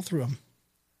fall through them.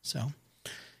 So.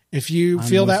 If you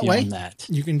feel that way,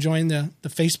 you can join the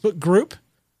Facebook group,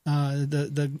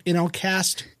 the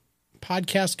NLCast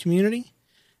podcast community,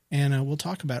 and we'll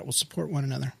talk about it. We'll support one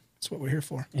another. That's what we're here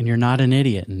for. And you're not an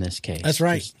idiot in this case. That's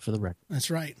right. Just for the record.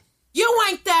 That's right. You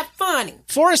ain't that funny.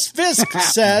 Forrest Fisk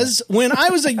says, when I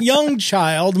was a young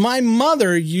child, my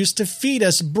mother used to feed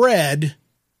us bread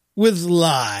with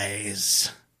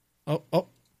lies. Oh.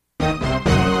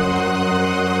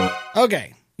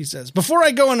 Okay. He says, before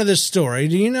I go into this story,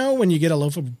 do you know when you get a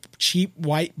loaf of cheap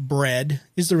white bread,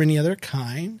 is there any other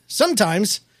kind?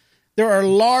 Sometimes there are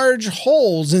large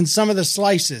holes in some of the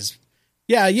slices.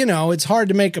 Yeah, it's hard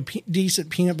to make a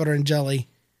decent peanut butter and jelly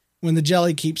when the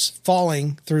jelly keeps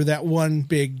falling through that one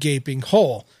big gaping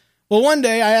hole. Well, one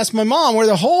day I asked my mom where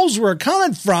the holes were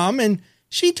coming from, and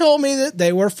she told me that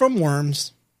they were from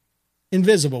worms.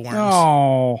 Invisible worms.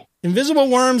 Oh.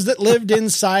 Invisible worms that lived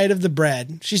inside of the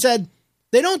bread. She said,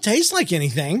 they don't taste like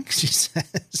anything, she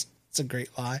says. It's a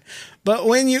great lie. But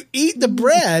when you eat the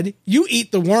bread, you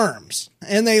eat the worms.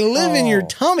 And they live in your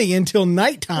tummy until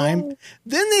nighttime.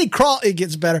 Then they crawl, it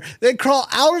gets better. They crawl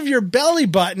out of your belly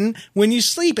button when you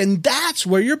sleep. And that's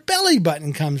where your belly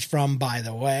button comes from, by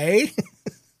the way.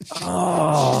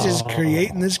 She's just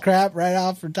creating this crap right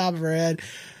off the top of her head.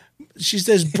 She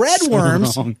says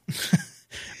breadworms.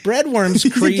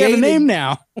 Breadworms created. They got a name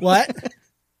now. What?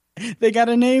 They got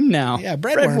a name now. Yeah,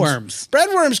 breadworms.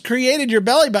 Breadworms created your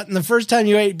belly button the first time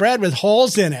you ate bread with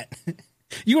holes in it.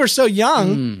 You were so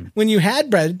young when you had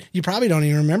bread, you probably don't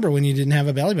even remember when you didn't have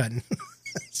a belly button.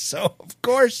 So, of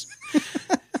course,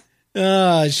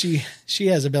 she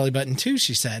has a belly button too,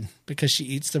 she said, because she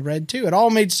eats the bread too. It all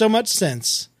made so much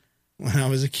sense when I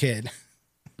was a kid.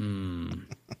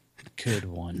 Good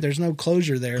one. There's no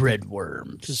closure there. Bread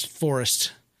worms. Just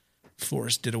Forrest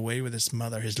did away with his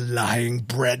mother, his lying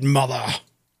bread mother.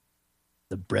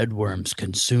 The bread worms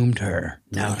consumed her.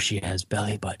 Now she has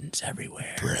belly buttons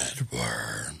everywhere. Bread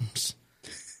worms.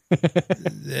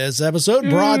 This episode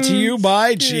brought to you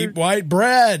by Cheap White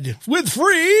Bread with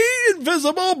free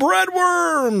invisible bread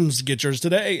worms. Get yours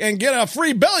today and get a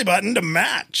free belly button to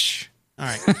match. All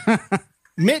right.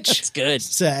 Mitch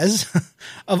says,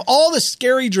 of all the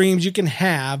scary dreams you can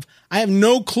have, I have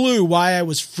no clue why I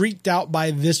was freaked out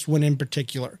by this one in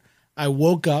particular. I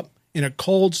woke up in a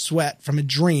cold sweat from a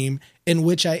dream in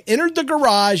which I entered the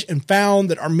garage and found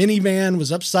that our minivan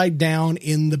was upside down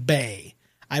in the bay.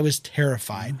 I was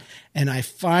terrified, and I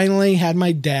finally had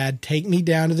my dad take me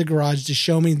down to the garage to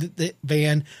show me that the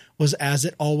van was as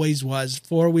it always was,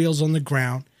 4 wheels on the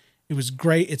ground. It was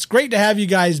great. It's great to have you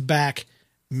guys back,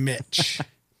 Mitch.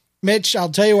 Mitch, I'll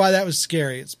tell you why that was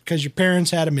scary. It's because your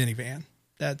parents had a minivan.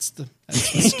 That's the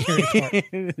scary part.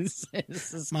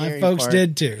 My folks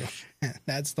did too.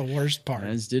 That's the worst part.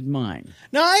 As did mine.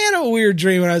 No, I had a weird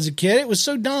dream when I was a kid. It was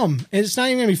so dumb. And it's not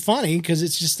even going to be funny because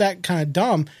it's just that kind of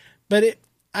dumb. But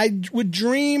I would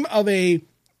dream of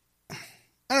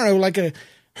like a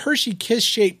Hershey Kiss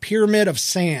shaped pyramid of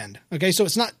sand. Okay, so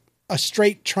it's not a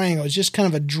straight triangle. It's just kind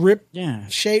of a drip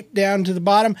shape down to the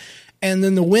bottom. And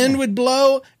then the wind would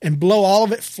blow and blow all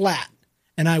of it flat.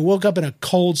 And I woke up in a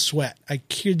cold sweat. I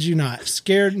kid you not. It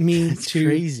scared me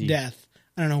to death.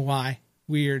 I don't know why.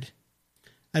 Weird.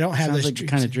 I don't have those like the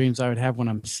kind of dreams I would have when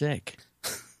I'm sick.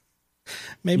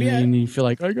 Maybe and you feel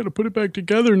like, I got to put it back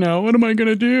together now. What am I going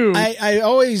to do?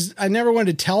 I never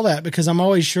wanted to tell that because I'm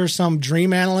always sure some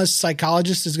dream analyst,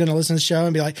 psychologist is going to listen to the show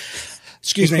and be like,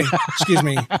 excuse me,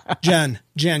 Jen,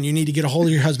 you need to get a hold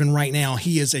of your husband right now.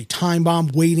 He is a time bomb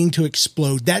waiting to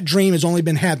explode. That dream has only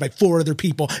been had by 4 other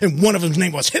people, and one of them's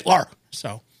name was Hitler.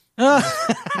 So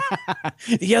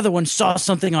the other one saw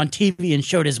something on TV and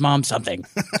showed his mom something.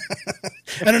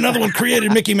 And another one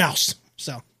created Mickey Mouse.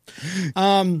 So,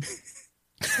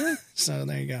 so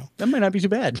there you go. That might not be too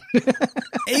bad.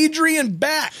 Adrian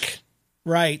Beck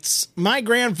writes, my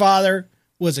grandfather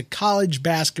was a college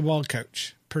basketball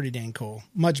coach. Pretty dang cool.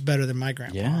 Much better than my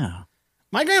grandpa. Yeah.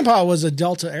 My grandpa was a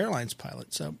Delta Airlines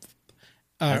pilot. So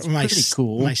that's pretty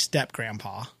cool. My step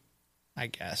grandpa, I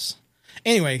guess.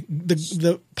 Anyway,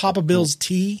 the Papa Bill's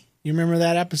tea. You remember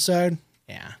that episode?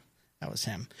 Yeah, that was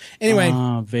him. Anyway.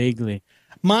 Vaguely.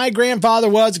 My grandfather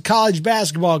was a college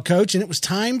basketball coach, and it was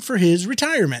time for his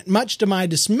retirement. Much to my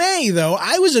dismay, though,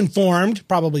 I was informed,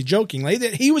 probably jokingly,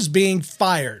 that he was being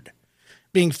fired.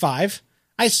 Being 5,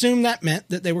 I assumed that meant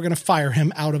that they were going to fire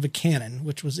him out of a cannon,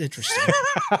 which was interesting.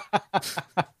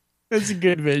 That's a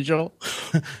good visual.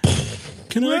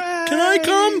 Can I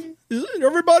come?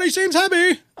 Everybody seems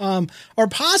happy. Or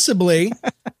possibly,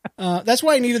 that's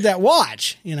why I needed that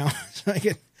watch, so I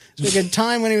could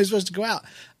time when he was supposed to go out.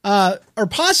 Or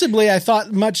possibly I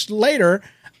thought much later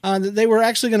that they were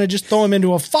actually going to just throw him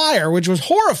into a fire, which was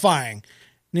horrifying.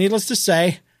 Needless to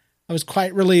say, I was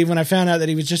quite relieved when I found out that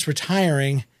he was just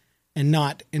retiring and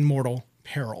not in mortal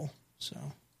peril. So,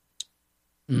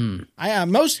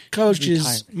 most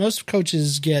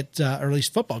coaches get, or at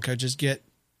least football coaches get,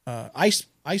 ice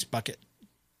bucket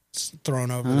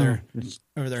thrown over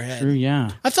their head. True,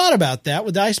 yeah. I thought about that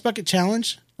with the ice bucket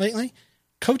challenge lately.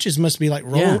 Coaches must be like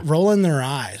rolling their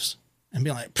eyes and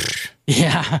be like,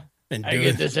 yeah. I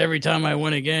get this every time I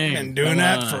win a game. Been doing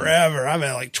that forever. I've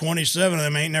had like 27 of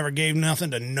them. Ain't never gave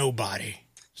nothing to nobody.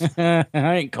 I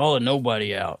ain't calling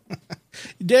nobody out.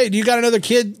 Dave, you got another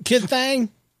kid thing?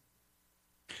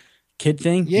 Kid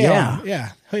thing? Yeah.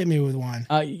 Hit me with one.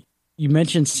 You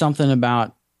mentioned something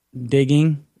about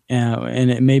digging,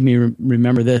 and it made me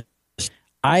remember this.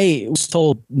 I was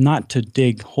told not to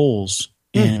dig holes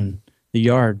in the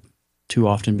yard too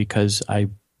often because I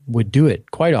would do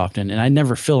it quite often, and I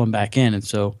never fill them back in. And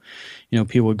so,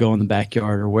 people would go in the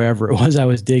backyard or wherever it was I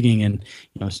was digging and,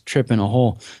 tripping a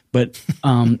hole. But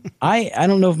I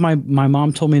don't know if my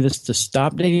mom told me this to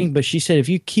stop digging, but she said if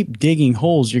you keep digging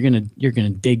holes, you're gonna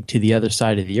dig to the other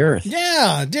side of the earth.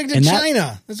 Yeah, dig to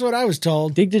China. That's what I was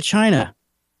told. Dig to China.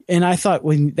 And I thought,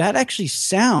 that actually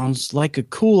sounds like a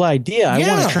cool idea. I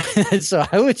want to try that. So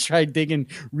I would try digging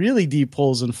really deep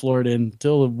holes in Florida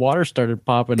until the water started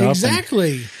popping up.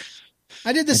 Exactly.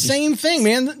 I did the same thing,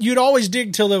 man. You'd always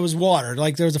dig till there was water.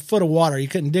 Like there was a foot of water. You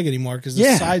couldn't dig anymore because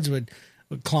the sides would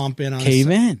clomp in on cave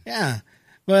in. Yeah.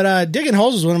 But digging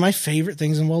holes is one of my favorite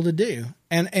things in the world to do.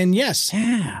 And yes,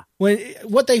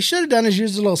 what they should have done is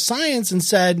used a little science and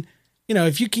said, you know,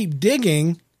 if you keep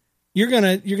digging, you're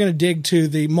gonna dig to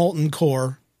the molten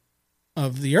core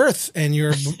of the earth, and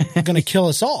you're gonna kill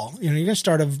us all. You know, you're gonna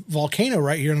start a volcano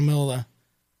right here in the middle of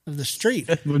the street.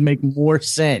 That would make more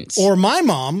sense. Or my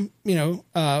mom, you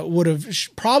know, would have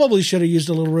probably should have used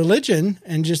a little religion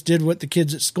and just did what the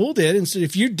kids at school did and said,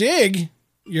 if you dig,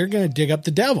 you're gonna dig up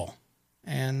the devil,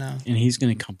 and he's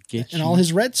gonna come get you, and all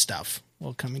his red stuff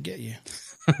will come and get you.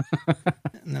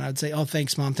 And then I'd say, oh,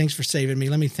 thanks, Mom. Thanks for saving me.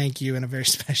 Let me thank you in a very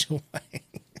special way.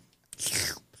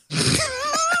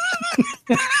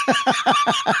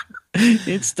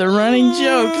 It's the running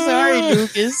joke. Sorry,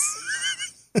 Lucas.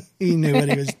 He knew what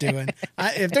he was doing.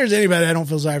 If there's anybody I don't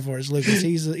feel sorry for, it's Lucas.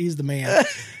 He's the man.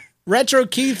 Retro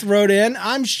Keith wrote in,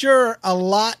 I'm sure a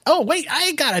lot. Oh, wait,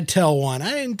 I got to tell one.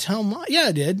 I didn't tell mine. Yeah,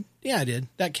 I did.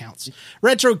 That counts.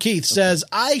 Retro Keith says,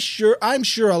 I'm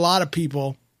sure a lot of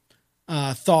people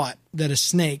thought that a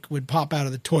snake would pop out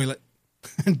of the toilet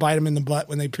and bite them in the butt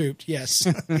when they pooped. Yes.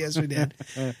 Yes, we did.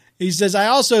 He says, I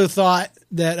also thought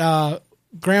that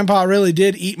Grandpa really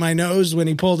did eat my nose when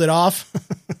he pulled it off.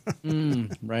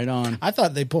 Right on. I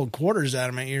thought they pulled quarters out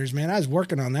of my ears, man. I was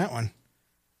working on that one.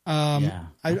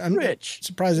 I'm rich.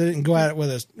 Surprised I didn't go at it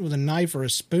with a knife or a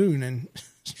spoon and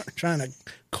start trying to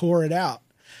core it out.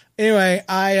 Anyway,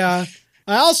 I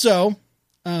also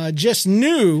just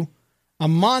knew a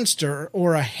monster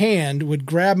or a hand would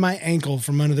grab my ankle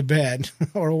from under the bed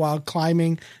or while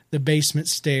climbing the basement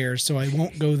stairs, so I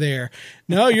won't go there.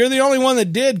 No, you're the only one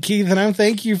that did, Keith, and I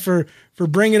thank you for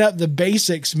bringing up the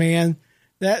basics, man.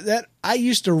 That I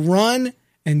used to run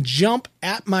and jump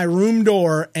at my room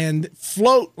door and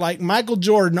float like Michael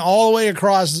Jordan all the way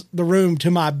across the room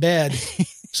to my bed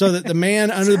so that the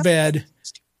man under the bed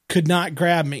could not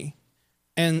grab me.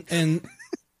 And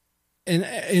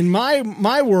in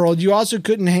my world, you also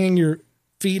couldn't hang your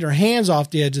feet or hands off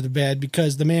the edge of the bed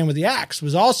because the man with the axe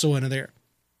was also under there.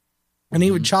 And he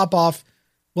would chop off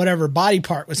whatever body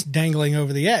part was dangling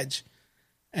over the edge.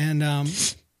 And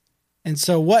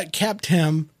so what kept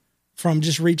him from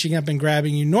just reaching up and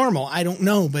grabbing you normal? I don't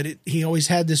know, but he always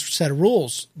had this set of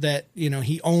rules that, you know,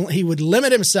 he would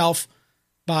limit himself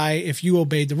by if you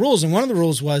obeyed the rules. And one of the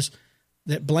rules was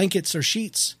that blankets or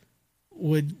sheets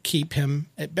would keep him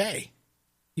at bay.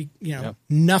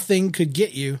 Nothing could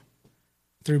get you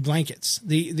through blankets.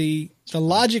 The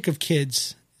logic of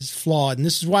kids is flawed, and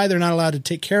this is why they're not allowed to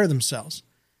take care of themselves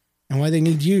and why they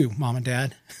need you, Mom and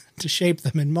Dad, to shape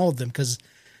them and mold them, because,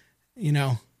 you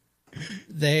know,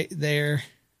 they're...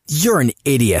 You're an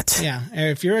idiot. Yeah,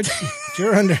 if you're a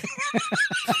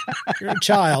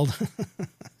child,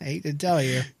 I hate to tell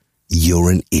you. You're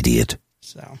an idiot.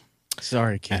 So...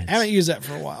 Sorry, kids. I haven't used that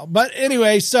for a while. But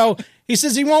anyway, so he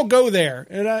says he won't go there.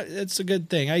 And it's a good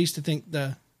thing. I used to think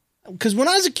because when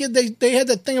I was a kid, they had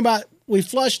that thing about we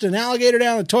flushed an alligator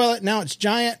down the toilet. Now it's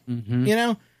giant, you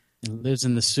know. It lives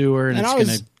in the sewer and it's going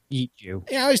to eat you.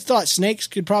 Yeah, I always thought snakes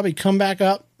could probably come back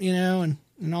up, you know, and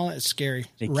all that scary.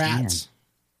 Rats,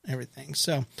 everything.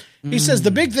 So he says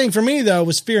the big thing for me, though,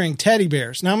 was fearing teddy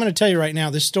bears. Now, I'm going to tell you right now,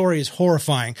 this story is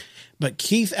horrifying. But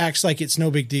Keith acts like it's no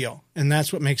big deal, and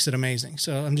that's what makes it amazing.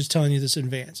 So I'm just telling you this in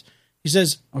advance. He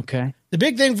says, okay, the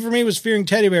big thing for me was fearing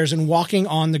teddy bears and walking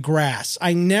on the grass.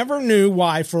 I never knew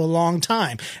why for a long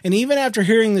time. And even after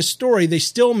hearing this story, they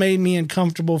still made me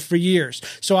uncomfortable for years.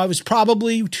 So I was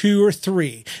probably 2 or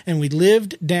 3, and we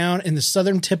lived down in the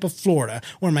southern tip of Florida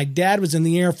where my dad was in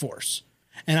the Air Force.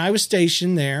 And I was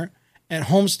stationed there at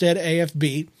Homestead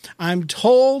AFB. I'm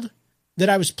told that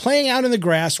I was playing out in the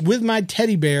grass with my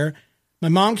teddy bear. My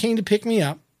mom came to pick me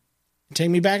up and take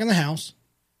me back in the house.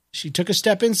 She took a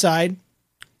step inside,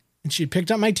 and she picked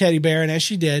up my teddy bear, and as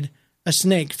she did, a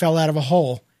snake fell out of a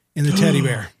hole in the teddy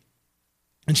bear.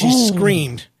 And she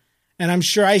screamed, and I'm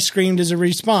sure I screamed as a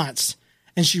response.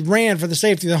 And she ran for the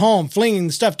safety of the home, flinging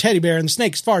the stuffed teddy bear and the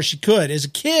snake as far as she could. As a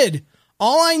kid,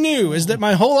 all I knew is that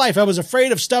my whole life I was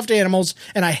afraid of stuffed animals,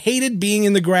 and I hated being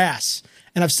in the grass.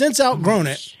 And I've since outgrown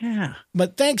it. Yeah.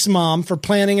 But thanks, Mom, for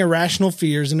planting irrational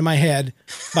fears into my head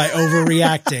by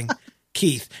overreacting.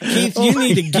 Keith, you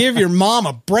need to give your mom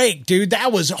a break, dude.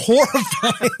 That was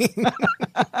horrifying.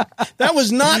 That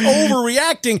was not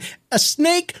overreacting. A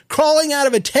snake crawling out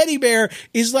of a teddy bear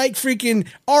is like freaking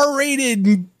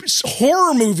R-rated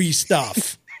horror movie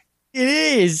stuff. It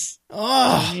is.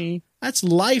 Oh, that's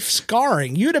life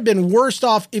scarring. You'd have been worse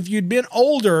off if you'd been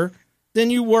older than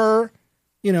you were,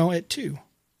 you know, at 2.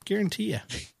 Guarantee you.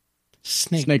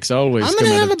 Snakes always. I'm going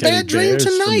to have a bad dream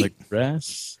tonight. From the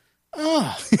grass.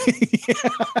 Oh.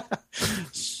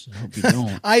 I hope you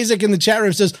don't. Isaac in the chat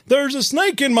room says, "There's a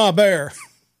snake in my bear."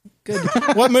 Good.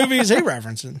 What movie is he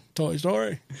referencing? Toy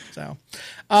Story. So,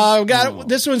 we got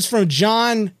this one's from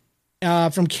John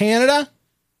from Canada.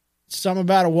 Something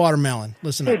about a watermelon.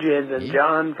 Listen Hey, up. James and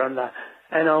John from the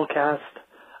NL Cast.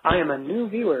 I am a new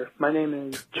viewer. My name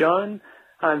is John.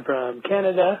 I'm from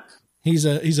Canada. He's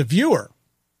a viewer.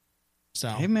 So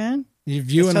Hey, man. you're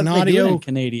viewing an That's what they do audio in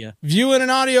Canada. viewing an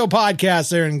audio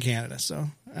podcast there in Canada. So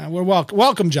we're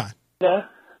welcome, John. Yeah.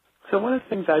 So one of the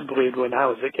things I believed when I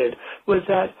was a kid was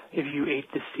that if you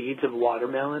ate the seeds of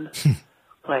watermelon,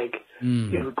 like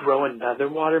it would grow another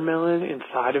watermelon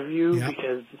inside of you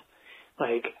because,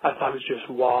 like, I thought it was just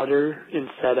water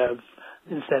instead of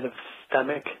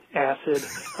stomach acid.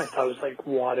 I thought it was like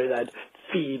water that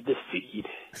feed the seed,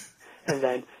 and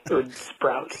then it would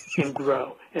sprout and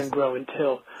grow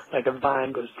until like a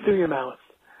vine goes through your mouth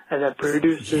and that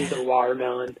produces a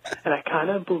watermelon. And I kind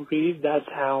of believe that's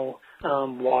how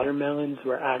watermelons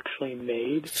were actually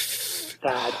made.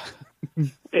 That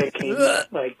it came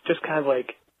like just kind of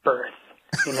like birth,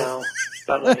 you know,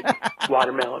 but like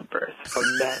watermelon birth for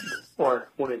men or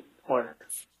women or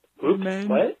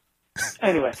what?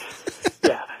 Anyway,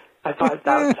 yeah, I thought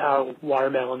that was how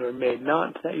watermelon were made,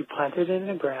 not that you planted it in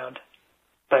the ground,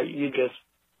 but you just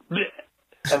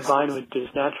a vine would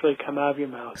just naturally come out of your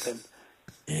mouth and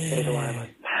made a watermelon.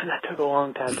 Man, that took a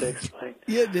long time to explain.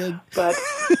 Yeah, it did. But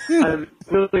I'm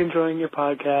really enjoying your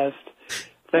podcast.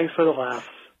 Thanks for the laughs.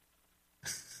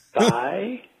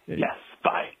 Bye. Yes,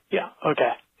 bye. Yeah,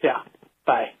 okay. Yeah,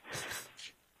 bye.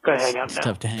 Go ahead, hang up now. It's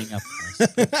tough to hang up.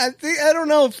 I don't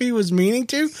know if he was meaning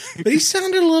to, but he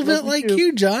sounded a little bit like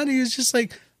you, John. He was just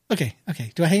like, okay.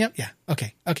 Do I hang up? Yeah.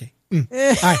 Okay. All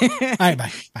right,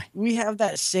 bye. We have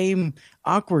that same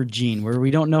awkward gene where we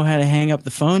don't know how to hang up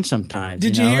the phone sometimes.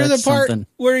 Did you hear the part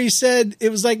where he said it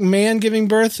was like man giving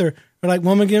birth or like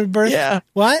woman giving birth? Yeah.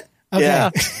 What? Okay. Yeah.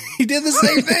 He did the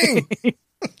same thing.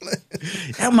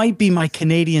 That might be my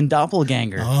Canadian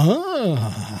doppelganger.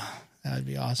 Oh. That would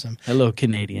be awesome. Hello,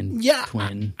 Canadian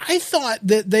twin. I thought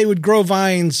that they would grow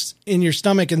vines in your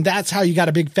stomach, and that's how you got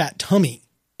a big fat tummy,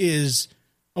 is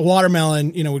a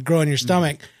watermelon, would grow in your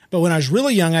stomach. But when I was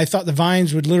really young, I thought the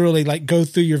vines would literally like go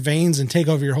through your veins and take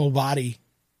over your whole body.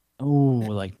 Oh,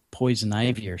 like poison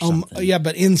ivy or something. Yeah,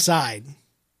 but inside.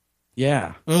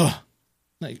 Yeah. Ugh.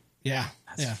 Like, yeah.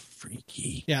 That's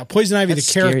freaky. Yeah, poison ivy, That's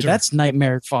the character. Scary. That's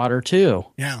nightmare fodder, too.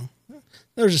 Yeah.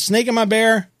 There's a snake in my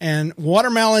bear, and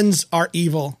watermelons are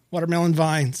evil. Watermelon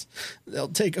vines. They'll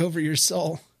take over your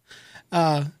soul.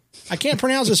 I can't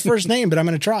pronounce his first name, but I'm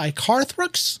going to try.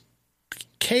 Carthrux?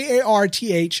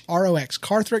 Karthrox.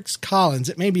 Carthrux Collins.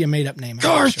 It may be a made-up name.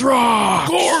 Carthrox!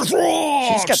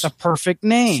 She's got the perfect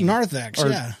name. Snarthax,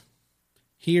 yeah.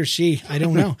 He or she, I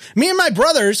don't know. Me and my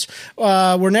brothers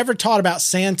were never taught about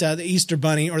Santa, the Easter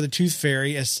Bunny, or the Tooth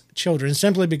Fairy as children,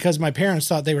 simply because my parents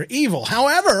thought they were evil.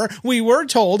 However, we were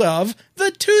told of the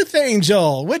Tooth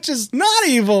Angel, which is not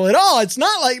evil at all. It's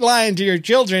not like lying to your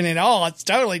children at all. It's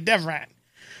totally different.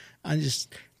 I'm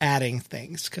just adding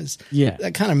things because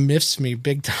that kind of miffs me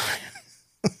big time.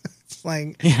 It's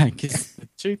like... Yeah, because the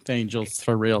Tooth Angel's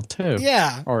for real, too.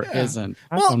 Yeah. Or isn't.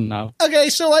 I don't know. Okay,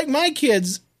 so like my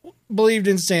kids believed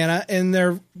in Santa and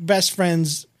their best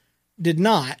friends did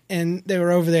not, and they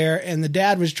were over there and the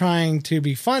dad was trying to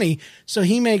be funny, so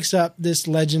he makes up this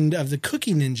legend of the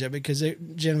Cookie Ninja because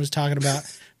Jen was talking about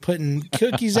putting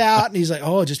cookies out and he's like,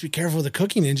 oh, just be careful with the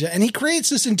Cookie Ninja, and he creates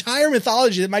this entire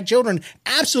mythology that my children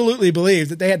absolutely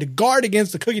believed that they had to guard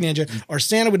against the Cookie Ninja or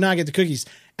Santa would not get the cookies,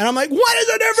 and I'm like, what is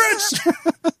the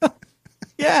difference?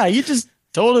 Yeah, you just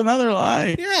told another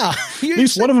lie. Yeah. At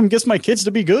least one of them gets my kids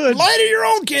to be good. Lie to your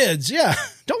own kids. Yeah.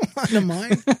 Don't lie to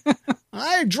mine.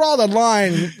 I draw the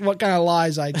line what kind of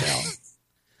lies I tell.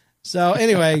 So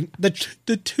anyway, the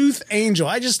Tooth Angel.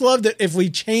 I just love that if we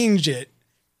change it,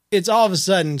 it's all of a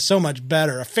sudden so much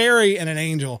better. A fairy and an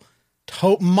angel,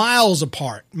 miles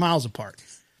apart.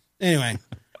 Anyway,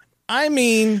 I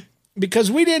mean,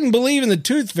 because we didn't believe in the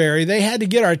Tooth Fairy, they had to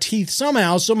get our teeth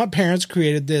somehow, so my parents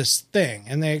created this thing,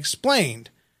 and they explained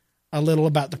a little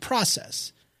about the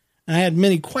process. And I had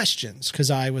many questions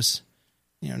because I was,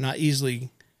 not easily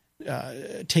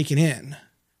taken in.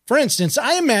 For instance,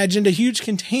 I imagined a huge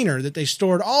container that they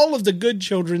stored all of the good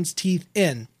children's teeth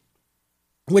in,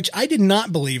 which I did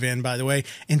not believe in, by the way,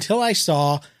 until I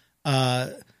saw,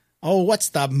 what's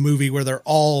the movie where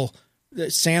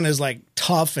Santa's like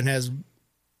tough and has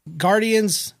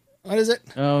Guardians? What is it?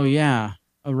 Oh, yeah.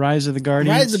 A Rise of the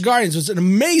Guardians. Rise of the Guardians was an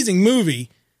amazing movie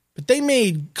But they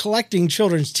made collecting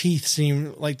children's teeth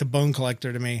seem like the Bone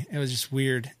Collector to me. It was just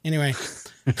weird. Anyway,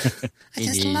 I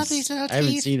just love these little teeth. I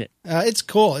haven't seen it. It's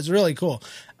cool. It's really cool.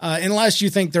 Unless you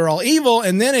think they're all evil,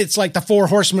 and then it's like the 4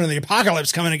 horsemen of the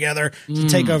apocalypse coming together to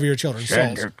take over your children's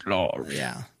souls.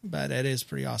 Yeah, but it is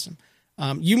pretty awesome.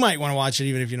 You might want to watch it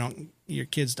even if your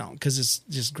kids don't, because it's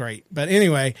just great. But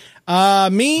anyway,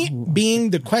 me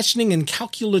being the questioning and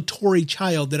calculatory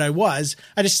child that I was,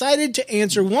 I decided to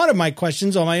answer one of my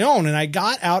questions on my own, and I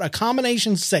got out a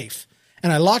combination safe,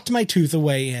 and I locked my tooth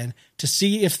away in to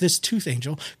see if this tooth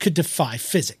angel could defy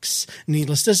physics.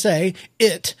 Needless to say,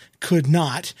 it could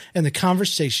not, and the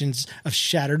conversations of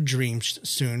shattered dreams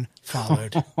soon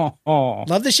followed.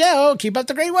 Love the show. Keep up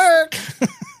the great work.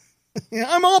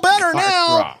 I'm all better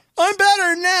now. I'm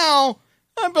better now.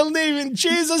 I believe in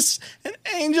Jesus and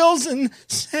angels and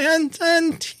Santa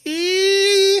and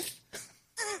teeth.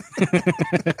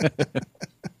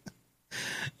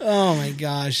 Oh my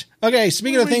gosh. Okay,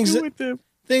 speaking of things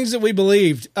that we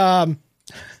believed. I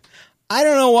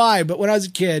don't know why, but when I was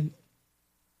a kid,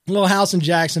 a little house in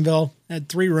Jacksonville had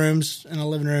 3 rooms and a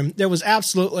living room. There was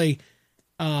absolutely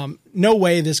no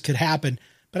way this could happen.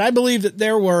 But I believe that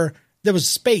there was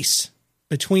space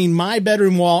between my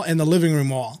bedroom wall and the living room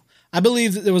wall. I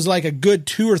believe that there was like a good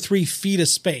 2 or 3 feet of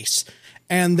space,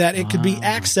 and that it could be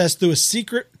accessed through a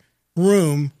secret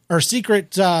room or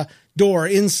secret door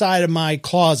inside of my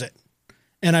closet.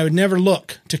 And I would never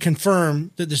look to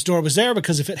confirm that this door was there,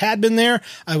 because if it had been there,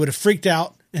 I would have freaked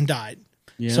out and died.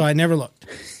 Yeah. So I never looked.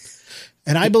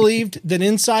 And I believed that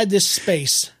inside this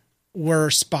space were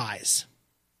spies,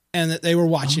 and that they were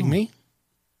watching me,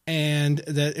 and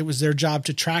that it was their job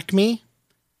to track me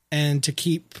and to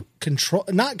keep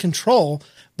not control,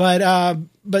 but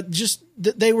just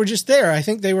that they were just there. I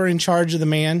think they were in charge of the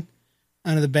man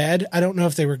under the bed. I don't know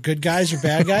if they were good guys or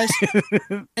bad guys.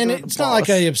 And it's not like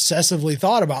I obsessively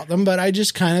thought about them, but I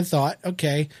just kind of thought,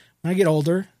 okay, when I get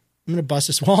older, I'm going to bust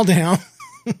this wall down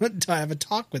to have a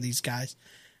talk with these guys.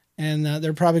 And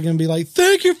they're probably going to be like,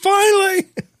 thank you, finally.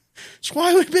 That's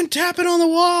why we've been tapping on the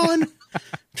wall and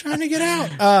trying to get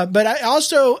out. But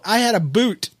I had a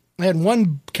boot. I had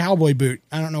one cowboy boot.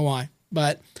 I don't know why,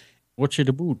 but what's your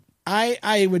boot?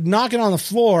 I would knock it on the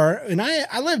floor, and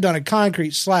I lived on a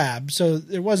concrete slab, so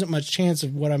there wasn't much chance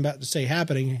of what I'm about to say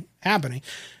happening.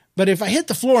 But if I hit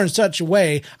the floor in such a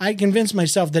way, I convinced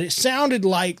myself that it sounded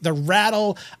like the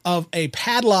rattle of a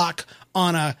padlock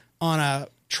on a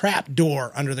trap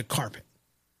door under the carpet.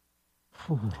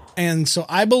 And so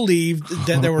I believed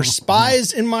that there were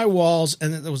spies in my walls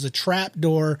and that there was a trap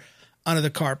door under the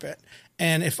carpet.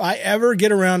 And if I ever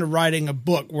get around to writing a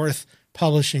book worth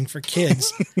publishing for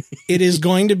kids, it is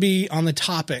going to be on the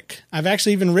topic. I've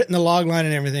actually even written the log line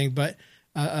and everything, but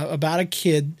about a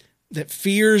kid that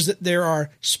fears that there are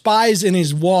spies in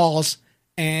his walls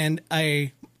and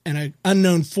an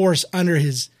unknown force under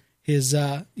his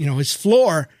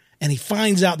floor, and he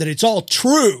finds out that it's all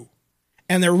true.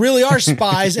 And there really are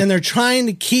spies, and they're trying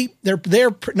to keep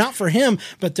they're not for him,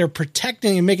 but they're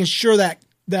protecting and making sure that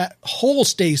hole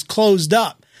stays closed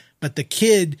up. But the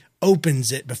kid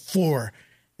opens it before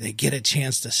they get a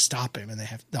chance to stop him, and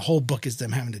the whole book is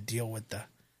them having to deal with the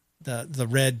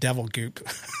red devil goop,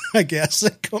 I guess,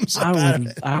 that comes up out of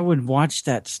it. I would watch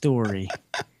that story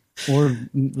or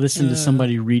listen to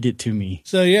somebody read it to me.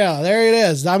 So yeah, there it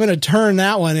is. I'm going to turn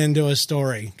that one into a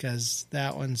story because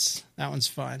that one's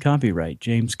fun. Copyright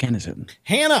James Kennison.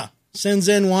 Hannah sends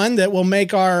in one that will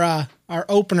make our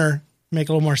opener make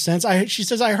a little more sense. She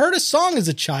says, I heard a song as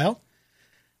a child,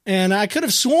 and I could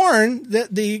have sworn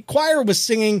that the choir was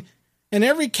singing, and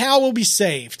every cow will be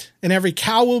saved, and every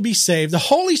cow will be saved. The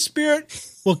Holy Spirit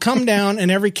will come down,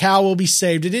 and every cow will be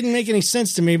saved. It didn't make any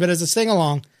sense to me, but as a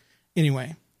sing-along,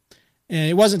 anyway. And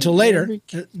it wasn't until later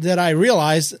that I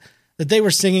realized that they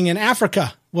were singing, and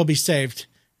Africa will be saved,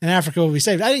 and Africa will be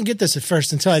saved. I didn't get this at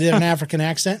first until I did an African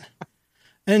accent.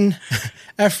 And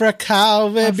Africa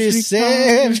will be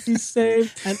saved.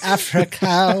 And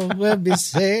Africa will be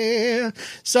saved.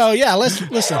 So yeah, let's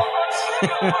listen.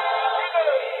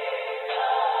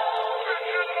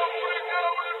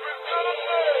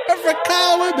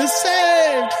 Africa will be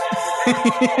saved.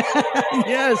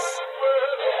 Yes.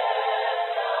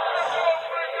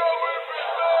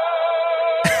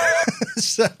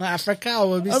 So Africa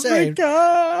will be saved.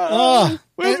 Africa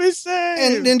will be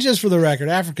saved. And just for the record,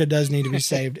 Africa does need to be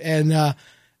saved.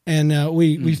 And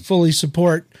we fully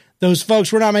support those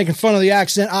folks. We're not making fun of the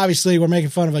accent. Obviously, we're making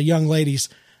fun of a young lady's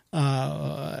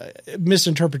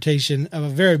misinterpretation of a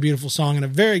very beautiful song and a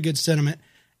very good sentiment.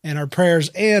 And our prayers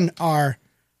and our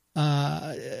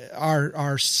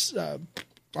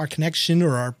connection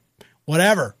or our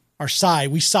whatever, our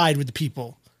side. We side with the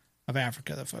people of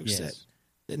Africa, the folks Yes.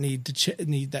 that need to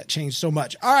need that change so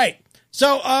much. All right.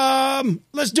 So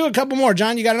let's do a couple more.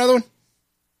 John, you got another one?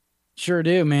 Sure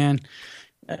do, man.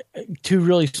 Two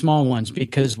really small ones,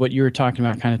 because what you were talking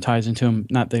about kind of ties into them.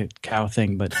 Not the cow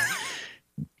thing, but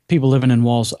people living in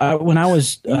walls. When I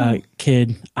was a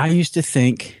kid, I used to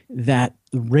think that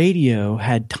the radio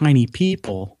had tiny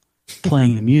people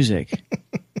playing the music.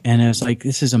 And I was like,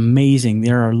 this is amazing.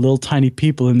 There are little tiny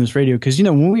people in this radio. Because,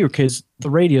 when we were kids,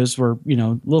 the radios were,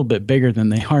 a little bit bigger than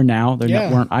they are now. They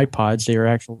weren't iPods. They were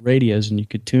actual radios, and you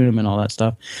could tune them and all that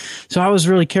stuff. So I was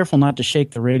really careful not to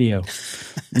shake the radio,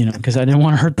 because I didn't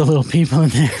want to hurt the little people in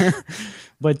there.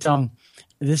 But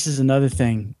this is another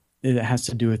thing that has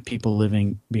to do with people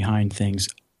living behind things.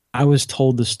 I was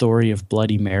told the story of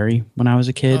Bloody Mary when I was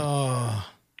a kid. Oh.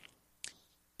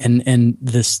 And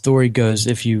the story goes,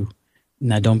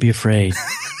 now don't be afraid,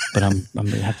 but I'm going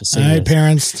to have to say Hi, this.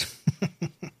 parents.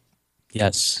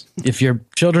 Yes. If your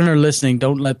children are listening,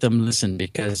 don't let them listen,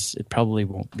 because it probably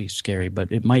won't be scary,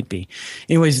 but it might be.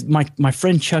 Anyways, my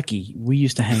friend Chucky, we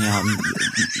used to hang out,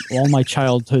 and all my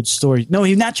childhood stories. No,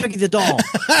 he's not Chucky the doll.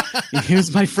 He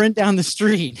was my friend down the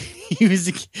street. He was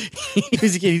a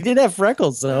kid. He did have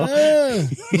freckles, though.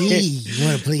 You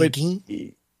want to play a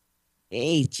game?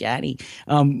 Hey, Johnny.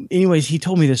 Anyways, he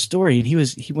told me this story, and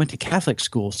he went to Catholic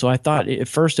school. So I thought at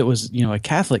first it was, a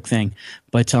Catholic thing,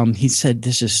 but he said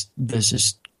there's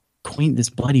this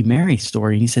Bloody Mary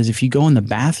story. And he says, if you go in the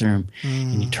bathroom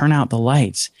and you turn out the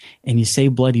lights and you say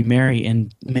Bloody Mary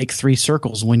and make 3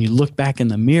 circles, when you look back in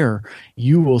the mirror,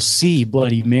 you will see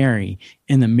Bloody Mary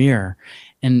in the mirror.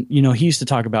 And, he used to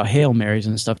talk about Hail Marys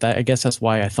and stuff. I guess that's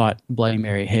why I thought Bloody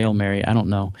Mary, Hail Mary. I don't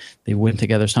know. They went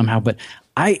together somehow. But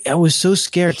I was so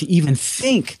scared to even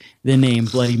think the name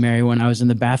Bloody Mary when I was in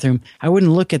the bathroom. I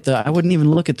wouldn't even look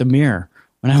at the mirror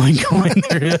when I would go in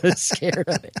there. I was scared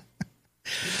of it.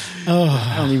 Oh.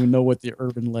 I don't even know what the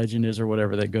urban legend is or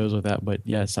whatever that goes with that. But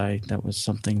yes, that was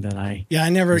something that I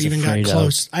never even got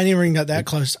close. I never even got that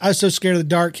close. I was so scared of the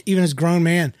dark, even as a grown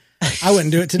man. I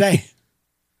wouldn't do it today.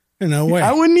 No way.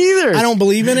 I wouldn't either. I don't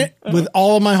believe in it with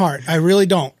all of my heart. I really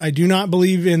don't. I do not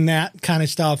believe in that kind of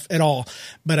stuff at all,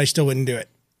 but I still wouldn't do it.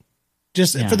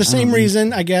 Just for the same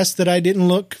reason, I guess, that I didn't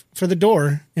look for the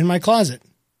door in my closet.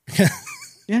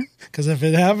 Yeah. Because if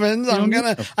it happens,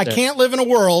 I can't live in a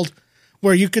world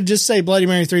where you could just say Bloody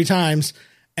Mary 3 times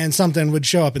and something would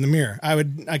show up in the mirror.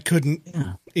 I couldn't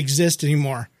exist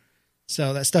anymore.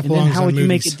 So that stuff belongs in movies. How would you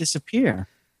make it disappear?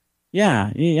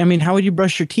 Yeah. I mean, how would you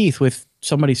brush your teeth with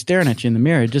somebody staring at you in the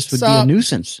mirror? It just would be a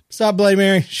nuisance. Stop, Bloody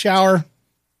Mary. Shower.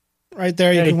 Right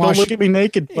there. You can wash. Don't look at me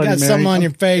naked, Bloody Mary. You got something on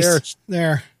your face.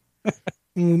 There.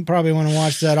 You probably want to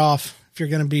wash that off if you're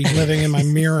going to be living in my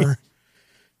mirror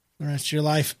the rest of your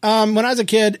life. When I was a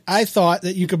kid, I thought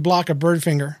that you could block a bird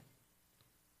finger.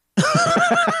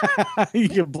 You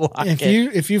can block it.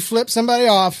 If you flip somebody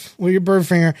off with your bird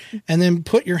finger and then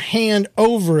put your hand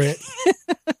over it,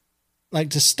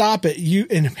 like to stop it,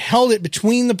 and held it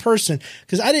between the person,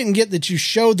 because I didn't get that you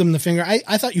showed them the finger.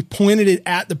 I thought you pointed it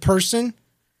at the person,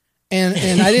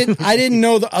 and I didn't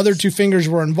know the other 2 fingers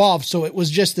were involved. So it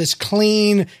was just this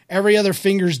clean. Every other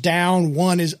finger's down,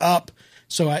 one is up.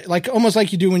 So I almost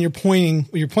like you do when you're pointing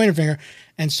with your pointer finger.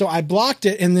 And so I blocked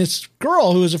it. And this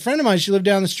girl who was a friend of mine, she lived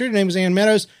down the street. Her name was Ann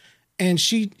Meadows, and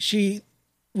she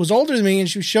was older than me, and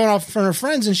she was showing off in front of her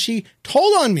friends, and she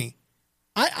told on me.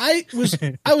 I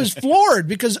was floored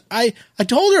because I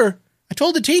told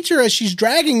the teacher as she's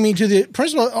dragging me to the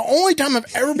principal, the only time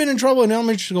I've ever been in trouble in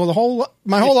elementary school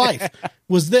my whole life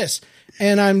was this.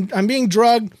 And I'm being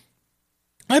drugged.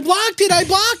 I blocked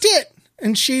it.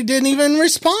 And she didn't even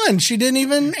respond. She didn't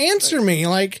even answer me.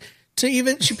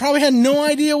 She probably had no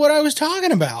idea what I was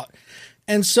talking about.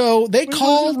 And so they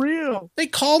called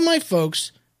my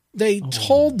folks. They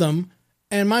told them.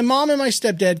 And my mom and my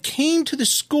stepdad came to the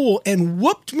school and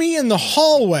whooped me in the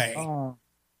hallway,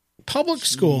 public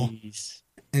school,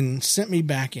 and sent me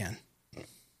back in.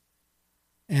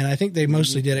 And I think they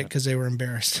mostly did it because they were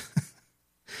embarrassed.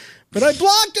 But I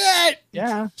blocked it!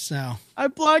 Yeah. So I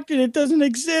blocked it. It doesn't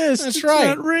exist. That's right.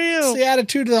 It's not real. It's the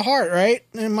attitude of the heart, right?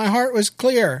 And my heart was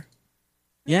clear.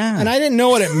 Yeah. And I didn't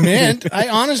know what it meant. I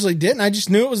honestly didn't. I just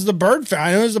knew it was the bird finger.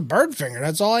 I knew it was the bird finger.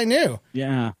 That's all I knew.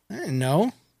 Yeah. I didn't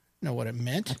know what it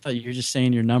meant. I thought you were just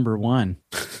saying you're number 1.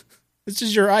 This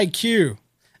is your IQ.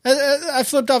 I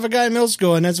flipped off a guy in middle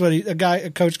school, and that's what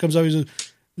a coach comes up. He says,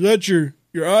 "Is that your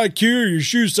IQ or your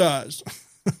shoe size?"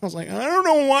 I was like, I don't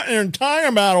know what you're talking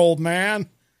about, old man.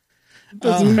 It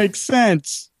doesn't make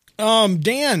sense.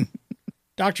 Dan,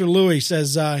 Dr. Louie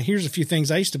says, here's a few things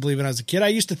I used to believe when I was a kid. I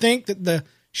used to think that the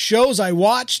shows I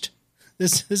watched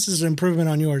This is an improvement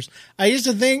on yours. I used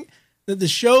to think that the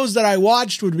shows that I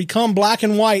watched would become black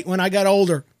and white when I got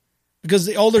older because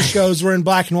the older shows were in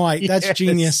black and white. That's Yes.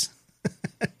 genius.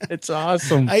 It's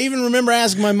awesome. I even remember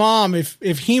asking my mom if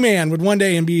He-Man would one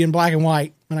day be in black and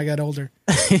white when I got older.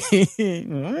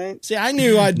 What? See, I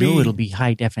knew I'd be. No, it'll be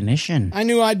high definition. I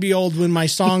knew I'd be old when my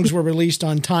songs were released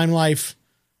on Time Life,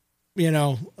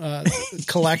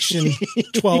 collection,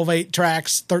 12 8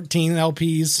 tracks, 13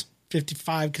 LPs,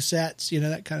 55 cassettes,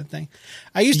 that kind of thing.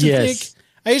 I used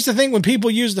to think when people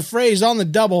use the phrase "on the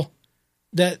double"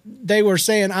 that they were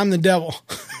saying "I'm the devil."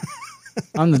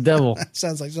 I'm the devil. That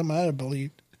sounds like something I'd have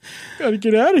believed. Gotta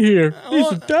get out of here. He's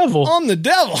the devil. I'm the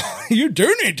devil. You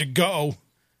do need to go.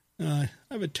 I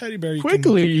have a teddy bear.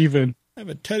 Even. I have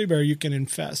a teddy bear you can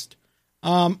infest.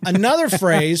 Another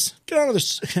phrase. Get on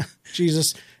the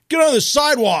Jesus. Get on the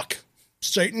sidewalk,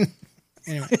 Satan.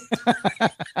 Anyway,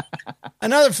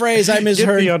 another phrase I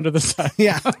misheard. Get me under the sidewalk.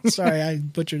 Yeah, sorry, I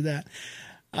butchered that.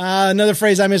 Another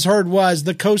phrase I misheard was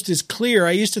 "the coast is clear."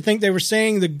 I used to think they were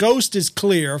saying the ghost is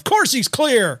clear. Of course, he's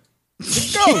clear.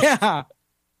 The ghost. Yeah.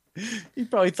 You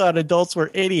probably thought adults were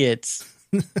idiots.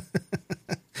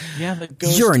 Yeah, the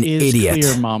ghost You're an is idiot.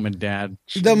 clear, Mom and Dad.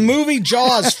 The movie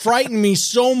Jaws frightened me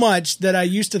so much that I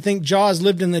used to think Jaws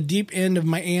lived in the deep end of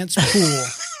my aunt's pool.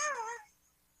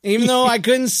 Even though I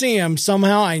couldn't see him,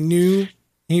 somehow I knew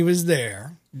he was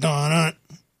there. Dun-dun.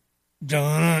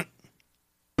 Dun-dun.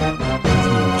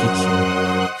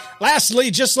 Lastly,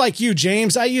 just like you,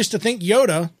 James, I used to think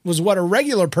Yoda was what a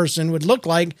regular person would look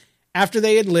like after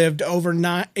they had lived over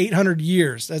 800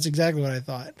 years. That's exactly what I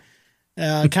thought.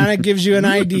 Kind of gives you an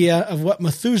idea of what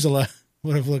Methuselah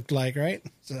would have looked like, right?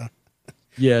 So,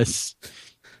 Yes.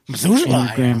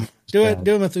 Methuselah. Do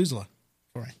a Methuselah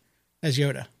for me as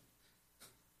Yoda.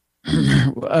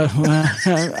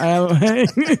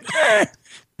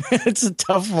 It's a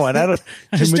tough one. I don't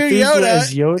Just do Methuselah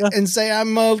as Yoda and say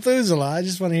I'm Methuselah. I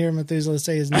just want to hear Methuselah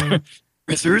say his name.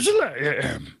 Methuselah.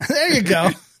 There you go.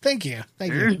 Thank you.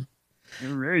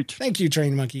 You're right. Thank you,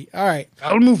 Train Monkey. All right.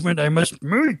 Bowel movement I must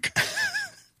make.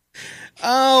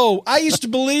 Oh, I used to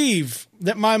believe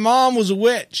that my mom was a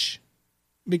witch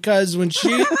because when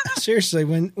she seriously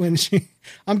when she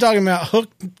I'm talking about hook,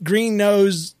 green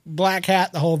nose, black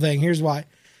hat, the whole thing. Here's why.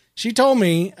 She told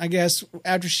me, I guess,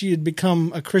 after she had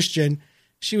become a Christian,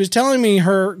 she was telling me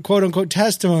her quote unquote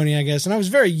testimony, I guess, and I was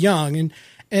very young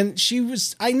and she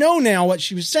was, I know now what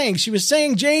she was saying. She was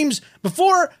saying, James,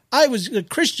 before I was a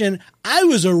Christian, I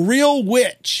was a real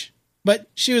witch. But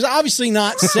she was obviously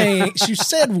not saying, she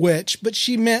said witch, but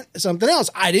she meant something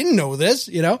else. I didn't know this,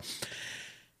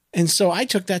 And so I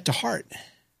took that to heart.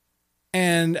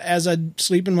 And as I'd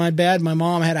sleep in my bed, my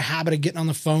mom had a habit of getting on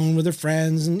the phone with her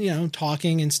friends and,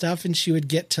 talking and stuff. And she would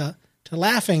get to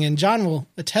laughing. And John will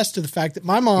attest to the fact that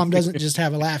my mom doesn't just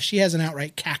have a laugh. She has an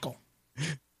outright cackle.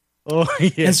 Oh,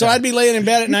 yeah. And so I'd be laying in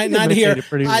bed at night and I'd hear,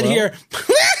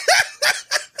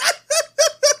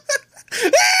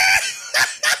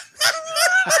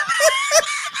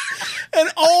 and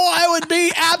I would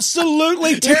be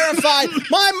absolutely terrified.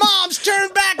 My mom's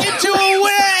turned back into a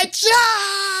witch.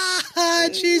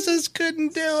 Jesus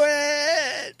couldn't do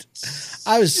it.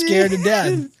 I was scared to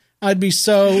death. I'd be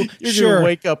so You're sure. gonna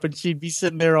wake up and she'd be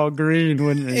sitting there all green,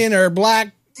 wouldn't it? In her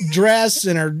black dress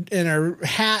and her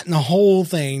hat and the whole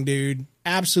thing, dude.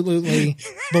 Absolutely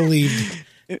believed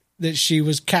that she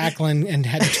was cackling and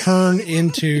had turned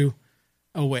into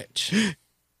a witch.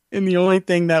 And the only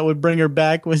thing that would bring her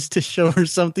back was to show her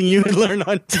something you would learn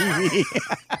on TV.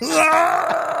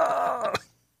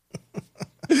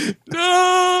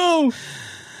 No!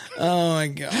 Oh my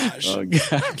gosh. Oh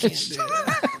gosh.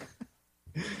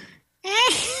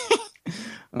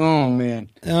 Oh man.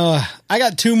 I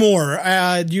got two more.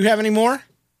 Do you have any more?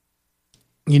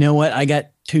 You know what? I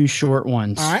got two short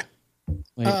ones. All right.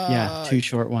 Wait, two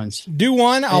short ones. Do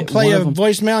one. I'll play a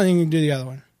voicemail and you can do the other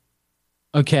one.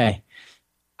 Okay.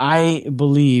 I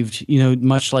believed,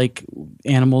 much like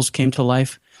animals came to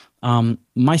life,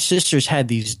 my sisters had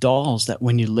these dolls that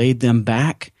when you laid them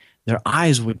back, their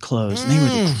eyes would close. And they were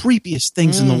the creepiest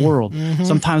things in the world. Mm-hmm.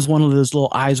 Sometimes one of those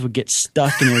little eyes would get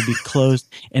stuck and it would be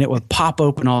closed and it would pop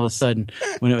open all of a sudden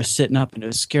when it was sitting up, and it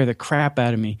would scare the crap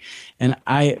out of me. And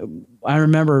I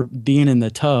remember being in the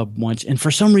tub once, and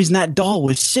for some reason that doll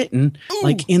was sitting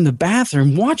like in the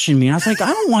bathroom watching me. And I was like,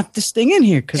 I don't want this thing in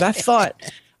here, because I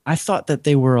thought that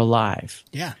they were alive.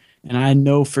 Yeah. And I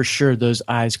know for sure those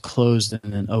eyes closed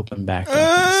and then opened back up.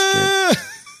 And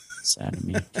scared the out of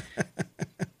me.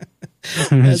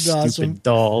 That's Stupid awesome.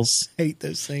 Dolls. Hate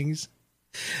those things.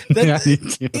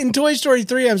 In Toy Story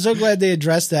 3, I'm so glad they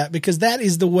addressed that because that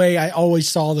is the way I always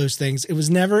saw those things. It was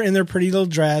never in their pretty little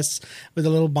dress with a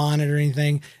little bonnet or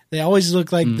anything. They always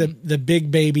looked like the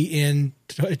big baby in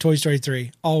Toy Story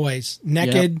 3. Always.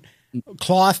 Naked,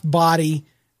 cloth body,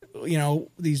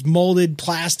 these molded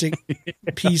plastic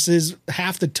pieces,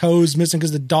 half the toes missing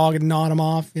because the dog had gnawed them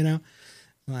off,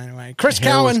 Anyway, Chris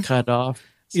Cowan. Was cut off.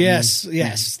 Yes,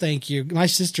 thank you. My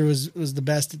sister was the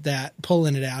best at that,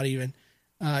 pulling it out even.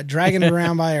 Dragging it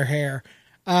around by her hair.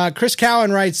 Chris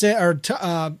Cowan writes in, or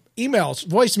emails,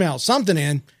 voicemails, something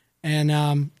in,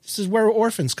 and this is where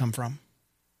orphans come from.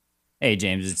 Hey,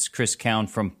 James, it's Chris Cowan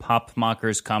from Pop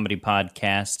Mockers Comedy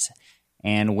Podcast.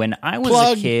 And when I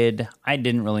was a kid, I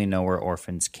didn't really know where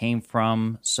orphans came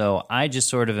from, so I just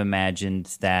sort of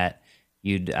imagined that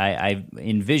I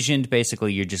envisioned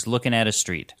basically you're just looking at a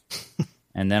street,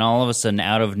 and then all of a sudden,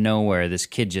 out of nowhere, this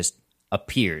kid just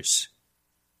appears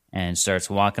and starts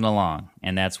walking along,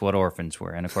 and that's what orphans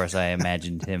were. And, of course, I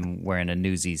imagined him wearing a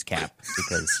Newsies cap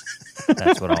because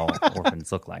that's what all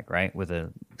orphans look like, right, with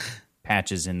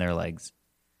patches in their legs.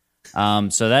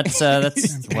 So that's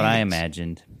what I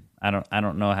imagined. I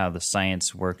don't know how the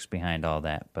science works behind all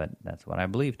that, but that's what I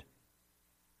believed.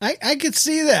 I could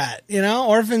see that.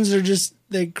 Orphans are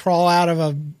they crawl out of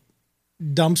a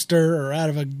dumpster or out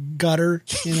of a gutter,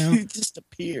 just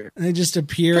appear. They just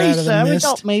appear out of the mist.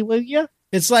 Help me, will you?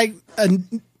 It's like a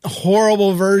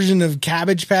horrible version of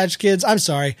Cabbage Patch Kids. I'm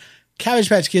sorry. Cabbage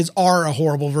Patch Kids are a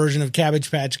horrible version of Cabbage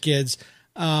Patch Kids.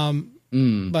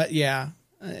 But yeah,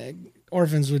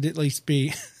 orphans would at least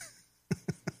be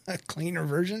a cleaner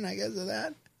version, I guess, of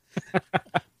that.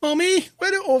 Mommy,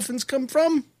 where do orphans come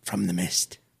from? From the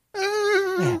mist.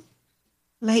 Yeah.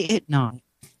 Late at night.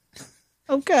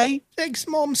 Okay. Thanks,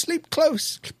 Mom. Sleep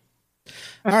close.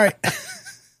 All right.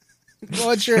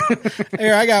 What's your...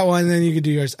 Here, I got one, then you can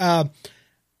do yours.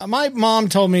 My mom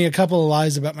told me a couple of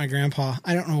lies about my grandpa.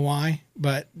 I don't know why,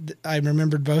 but I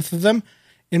remembered both of them.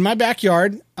 In my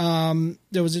backyard,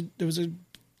 there was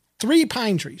 3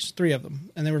 pine trees, 3 of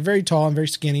them, and they were very tall and very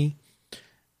skinny.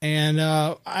 And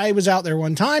I was out there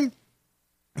one time,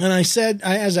 and I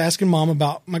was asking Mom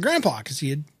about my grandpa because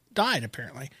he had died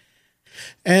apparently.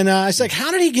 And I said,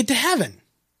 "How did he get to heaven?"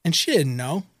 And she didn't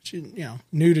know. She,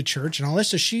 new to church and all this,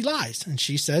 so she lies and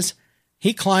she says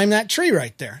he climbed that tree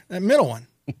right there, that middle one.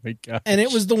 Oh my God! And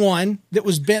it was the one that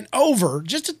was bent over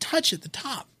just a touch at the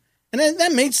top. And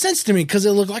that made sense to me because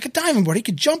it looked like a diving board. He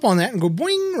could jump on that and go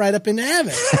boing right up into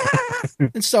heaven.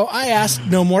 And so I asked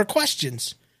no more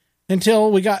questions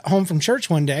until we got home from church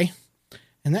one day,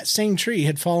 and that same tree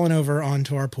had fallen over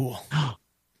onto our pool.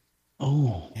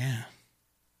 Oh. Yeah.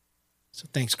 So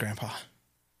thanks, Grandpa.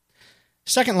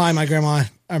 Second lie my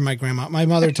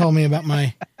mother told me about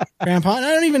my grandpa, and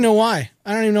I don't even know why.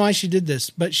 I don't even know why she did this,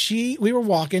 but we were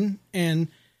walking, and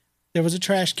there was a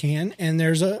trash can, and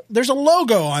there's a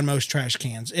logo on most trash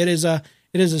cans. It is a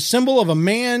symbol of a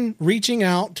man reaching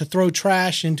out to throw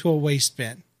trash into a waste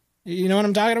bin. You know what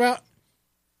I'm talking about?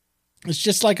 It's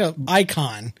just like a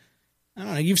icon. I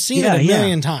don't know. You've seen it a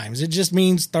million times. It just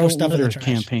means throw stuff in the trash.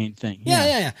 Campaign thing.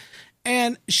 Yeah.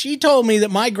 And she told me that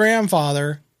my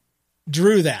grandfather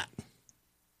drew that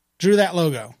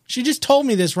logo. She just told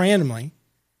me this randomly.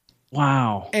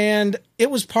 Wow. And it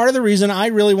was part of the reason I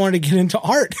really wanted to get into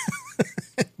art.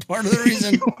 Part of the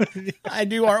reason I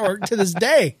do artwork to this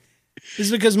day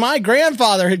is because my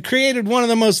grandfather had created one of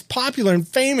the most popular and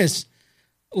famous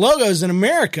logos in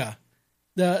America.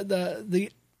 The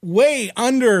way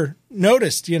under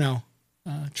noticed,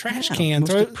 trash can,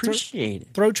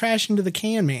 throw trash into the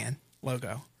can man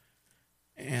logo.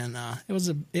 And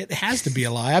it has to be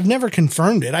a lie. I've never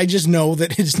confirmed it. I just know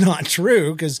that it's not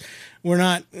true because we're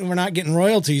not getting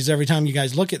royalties every time you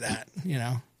guys look at that,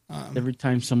 every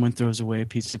time someone throws away a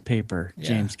piece of paper,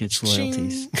 James gets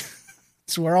royalties.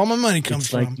 That's where all my money comes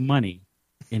from. It's like money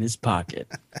in his pocket.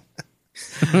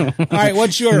 All right,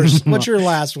 what's yours? What's your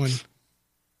last one?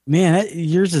 Man,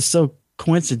 yours is so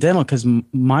coincidental because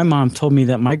my mom told me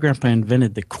that my grandpa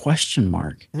invented the question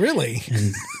mark. Really?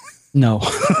 And no,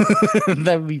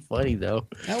 that'd be funny though.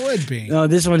 That would be. No,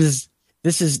 this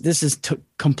is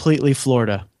completely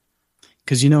Florida,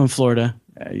 because in Florida,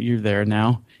 you're there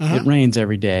now. It rains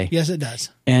every day. Yes, it does.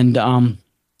 And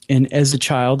as a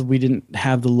child, we didn't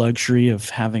have the luxury of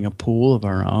having a pool of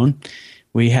our own.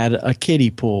 We had a kiddie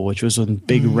pool, which was a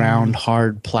big, round,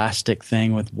 hard plastic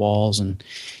thing with walls, and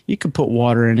you could put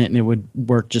water in it, and it would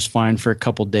work just fine for a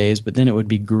couple days. But then it would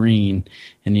be green,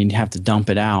 and you'd have to dump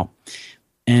it out.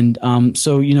 And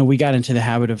so, we got into the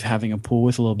habit of having a pool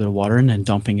with a little bit of water and then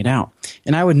dumping it out.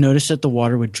 And I would notice that the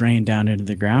water would drain down into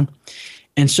the ground.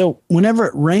 And so whenever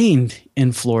it rained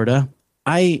in Florida,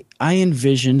 I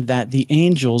envisioned that the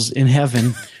angels in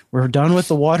heaven were done with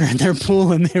the water in their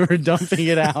pool and they were dumping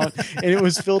it out, and it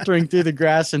was filtering through the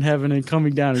grass in heaven and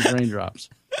coming down as raindrops.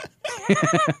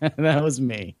 That was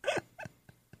me.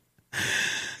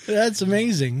 That's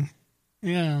amazing.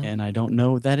 Yeah. And I don't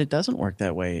know that it doesn't work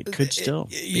that way. It could still.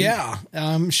 Yeah,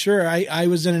 I'm sure. I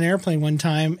was in an airplane one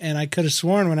time, and I could have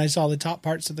sworn when I saw the top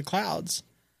parts of the clouds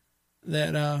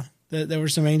that there were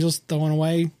some angels throwing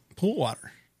away pool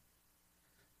water.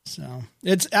 So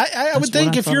I would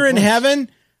think if you're in heaven,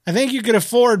 I think you could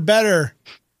afford better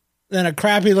than a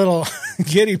crappy little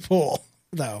kiddie pool,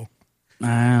 though.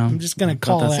 I'm just going to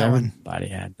call that one. Everybody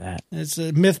had that. It's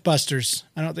Mythbusters.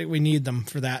 I don't think we need them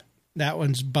for that. That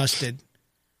one's busted.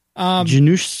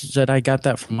 Janusz said I got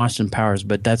that from Austin Powers,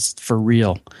 but that's for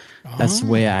real. That's the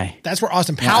way That's where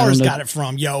Austin Powers got it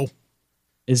from, yo.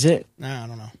 Is it? I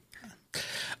don't know.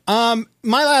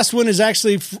 My last one is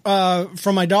actually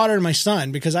from my daughter and my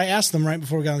son, because I asked them right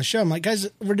before we got on the show. I'm like, guys,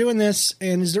 we're doing this,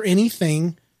 and is there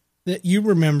anything that you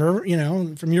remember,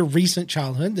 from your recent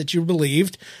childhood that you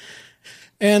believed?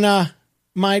 And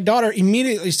my daughter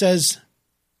immediately says,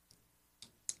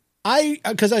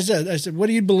 because I said, what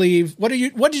do you believe? What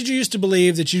did you used to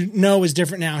believe that you know is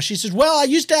different now? She says, well, I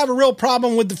used to have a real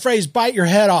problem with the phrase "bite your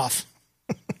head off."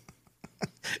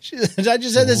 I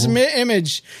just had this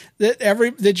image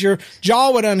that your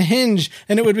jaw would unhinge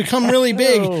and it would become really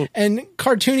big and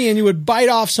cartoony, and you would bite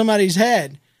off somebody's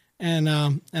head. And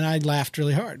I laughed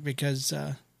really hard because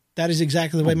that is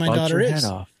exactly the way my daughter is.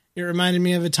 It reminded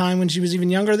me of a time when she was even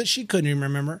younger that she couldn't even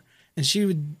remember. And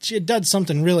she had done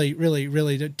something really, really,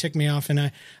 really to tick me off. And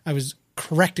I was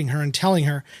correcting her and telling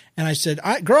her. And I said,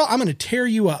 girl, I'm going to tear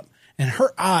you up. And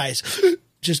her eyes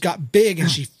just got big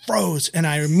and she froze. And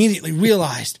I immediately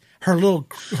realized her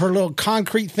little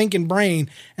concrete thinking brain.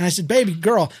 And I said, baby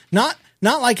girl, not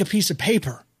like a piece of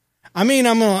paper. I mean,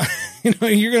 I'm going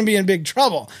to, you're going to be in big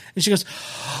trouble. And she goes,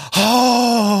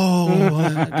 oh,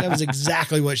 that was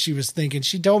exactly what she was thinking.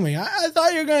 She told me, I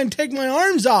thought you were going to take my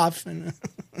arms off. And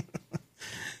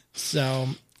so,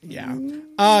 yeah.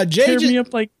 Jay tear me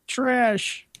up like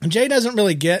trash. Jay doesn't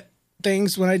really get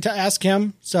things when I ask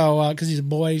him. So, because he's a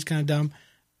boy, he's kind of dumb.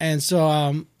 And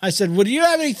so I said, well, do you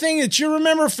have anything that you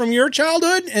remember from your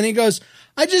childhood? And he goes,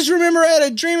 I just remember I had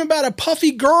a dream about a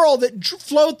puffy girl that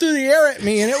flowed through the air at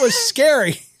me, and it was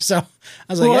scary. So I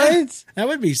was like, yeah, that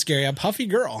would be scary, a puffy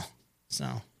girl. So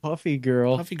puffy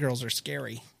girls are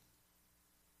scary.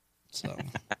 So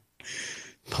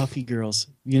puffy girls.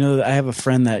 I have a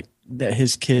friend that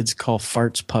his kids call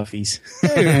farts puffies.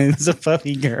 It's a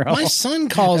puffy girl. My son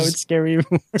calls scary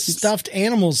stuffed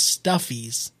animals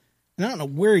stuffies. And I don't know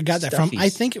where he got that from. I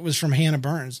think it was from Hannah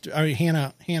Burns, or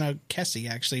Hannah Kessie,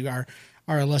 actually, our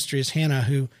illustrious Hannah,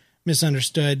 who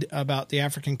misunderstood about the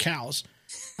African cows.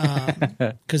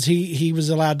 Because he was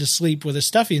allowed to sleep with a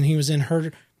stuffy, and he was in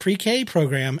her pre-K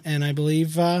program. And I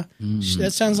believe that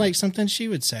sounds like something she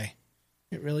would say.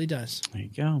 It really does. There you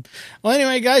go. Well,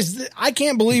 anyway, guys, I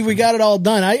can't believe we got it all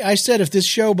done. I said if this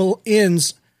show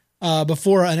ends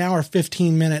before an hour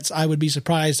 15 minutes, I would be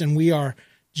surprised. And we are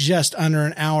just under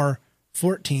an hour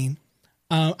 14.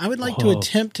 I would like to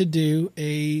attempt to do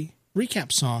a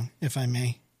recap song, if I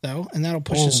may, though, and that'll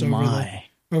push us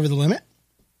over the limit.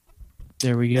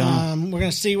 There we go. We're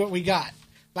going to see what we got.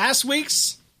 Last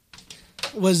week's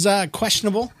was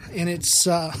questionable in its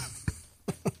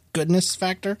goodness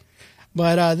factor,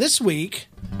 but this week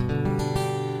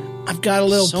I've got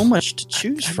so much to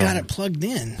choose from. I've got it plugged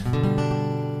in.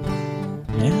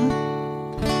 Yeah.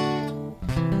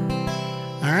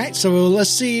 All right, so let's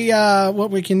see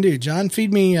what we can do. John,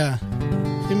 feed me a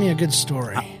good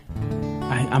story.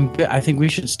 I'm good. I think we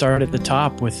should start at the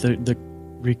top with the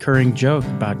recurring joke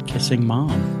about kissing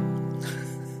mom.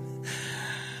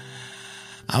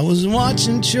 I was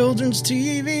watching children's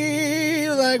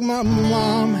TV like my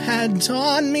mom had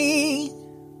taught me,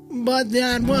 but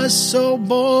that was so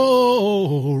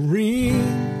boring.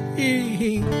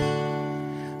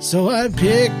 So I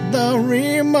picked the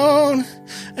remote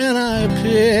and I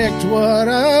picked what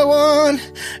I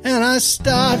want, and I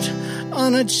stopped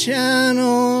on a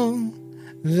channel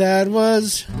that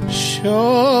was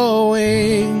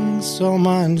showing so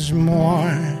much more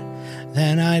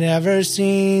than I'd ever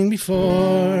seen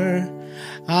before.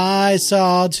 I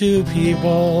saw two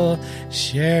people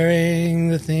sharing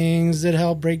the things that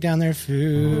help break down their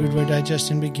food where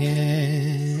digestion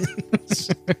begins.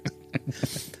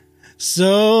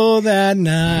 So that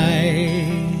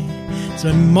night,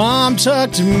 so Mom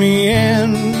tucked me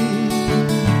in.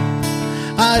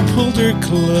 I pulled her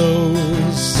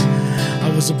close.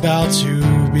 I was about to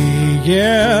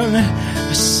begin.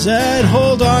 I said,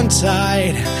 hold on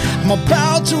tight. I'm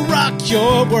about to rock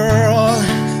your world.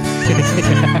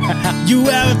 You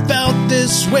haven't felt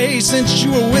this way since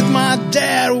you were with my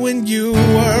dad when you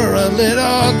were a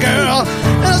little girl.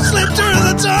 And I slipped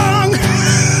her the tongue,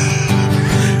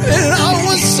 and I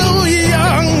was so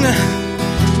young.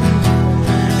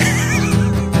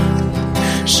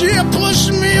 She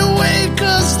pushed me away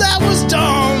 'cause that was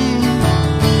dumb,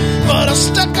 but I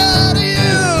stuck out of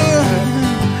you.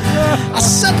 I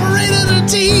separated her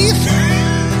teeth,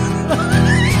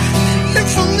 and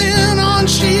from then on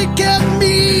she kept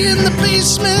me in the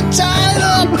basement tied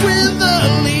up with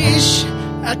a leash.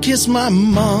 I kiss my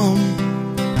mom.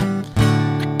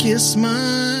 I kiss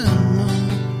my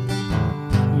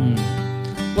mom.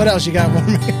 What else you got for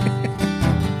me?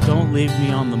 Don't leave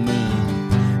me on the moon.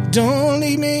 Don't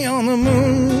leave me on the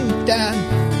moon, Dad.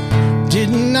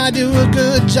 Didn't I do a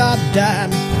good job, Dad?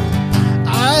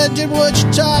 I did what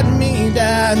you taught me,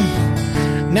 Dad.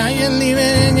 Now you're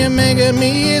leaving and you're making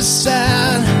me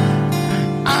sad.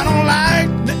 I don't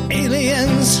like the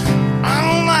aliens. I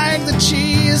don't like the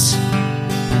cheese.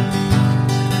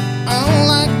 I don't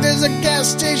like there's a gas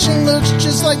station looks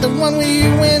just like the one we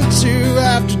went to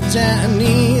after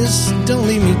Danny's. Don't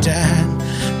leave me, Dad.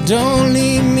 Don't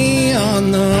leave me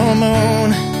on the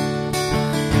moon.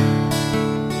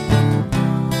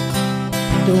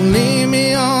 Don't leave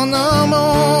me on the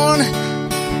moon.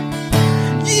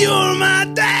 You're my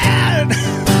dad.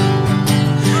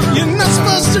 You're not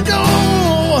supposed to go,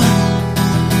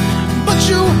 but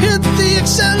you hit the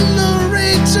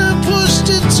accelerator, pushed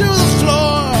it to the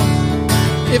floor.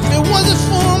 If it wasn't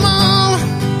for Mom,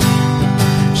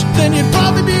 then you'd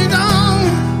probably be gone.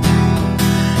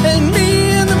 And me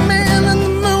and the man and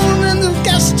the moon and the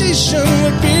gas station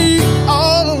would be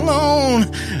all alone.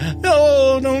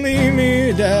 Oh, don't leave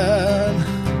me, Dad.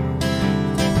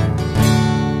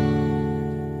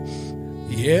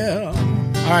 Yeah.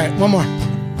 All right, one more.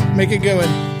 Make it good.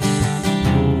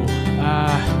 Ooh,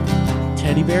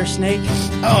 teddy bear snake?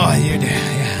 Oh, you do,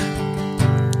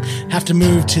 yeah. Have to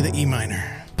move to the E minor.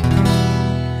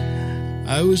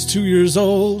 I was 2 years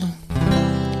old.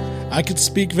 I could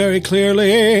speak very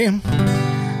clearly,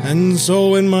 and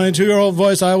so in my 2-year-old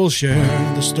voice I will share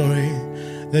the story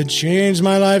that changed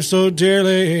my life so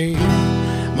dearly.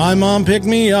 My mom picked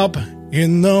me up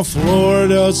in the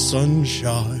Florida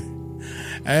sunshine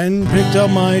and picked up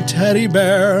my teddy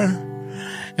bear,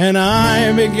 and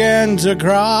I began to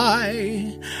cry.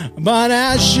 But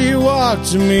as she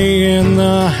walked to me in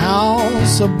the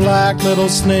house, a black little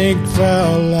snake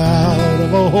fell out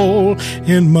of a hole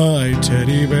in my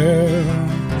teddy bear,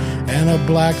 and a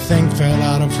black thing fell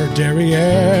out of her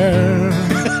derriere.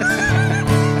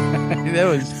 That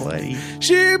was funny.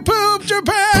 She pooped her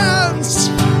pants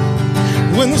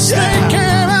when the snake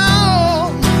came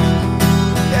out.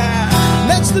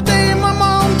 That's the day my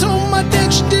mom told my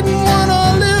dad she didn't want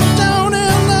to live down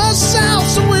in the South,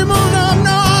 so we moved up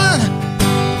north.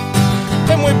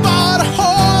 And we bought a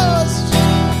horse,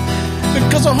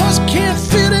 because a horse can't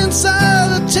fit inside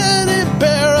a teddy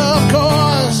bear, of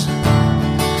course.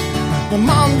 My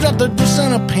mom dropped the deuce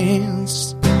in her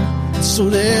pants, and so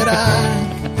did I.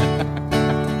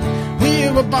 We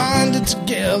were bonded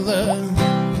together,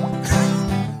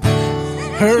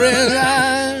 her and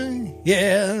I,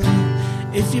 yeah.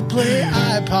 If you play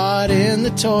iPod in the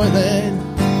toilet,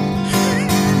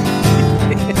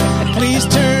 please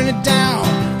turn it down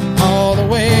all the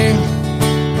way.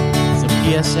 It's a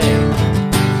PSA.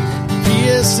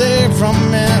 PSA from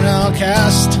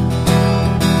Mentalcast.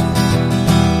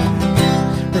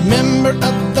 Remember,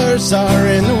 others are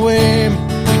in the way.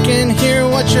 We can hear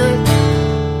what your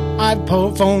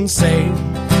iPhone say.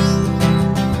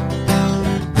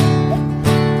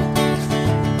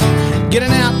 Get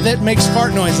an app that makes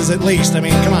fart noises at least. I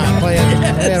mean, come on, play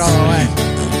it all the way.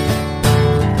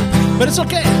 But it's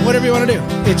okay, whatever you want to do.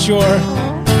 It's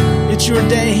your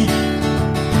day,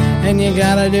 and you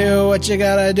gotta do what you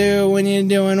gotta do when you're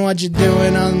doing what you're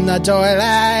doing on the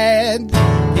toilet.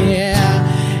 Yeah.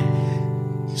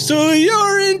 So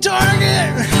you're in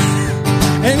Target,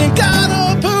 and you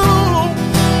gotta poop,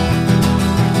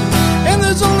 and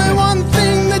there's only one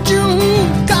thing that you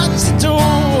got to do.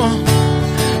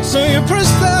 So you press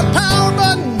that power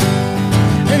button,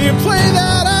 and you play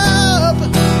that up,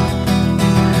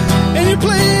 and you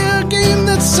play a game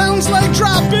that sounds like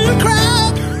dropping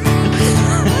crap.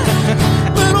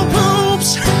 Little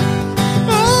poops,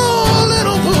 oh,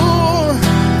 little poop.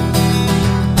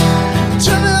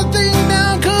 Turn that thing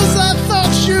down, 'cause I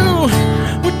thought you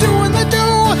were doing the do.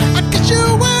 I guess you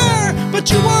were,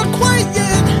 but you weren't quite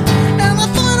yet. And I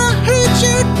thought I heard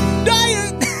you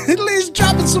diet, at least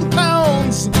dropping some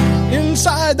pounds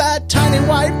inside that tiny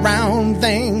white round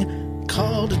thing.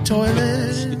 called a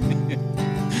toilet.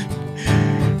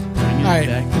 All right.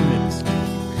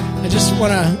 I just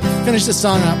want to finish the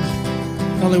song up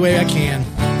the only way I can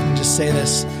and just say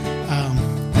this.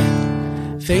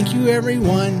 Thank you,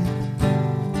 everyone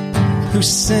who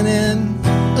sent in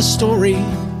a story.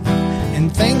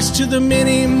 And thanks to the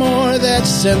many more that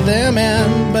sent them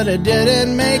in, but I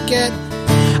didn't make it.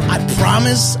 I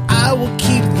promise I will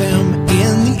keep them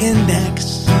in the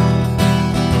index.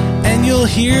 And you'll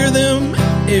hear them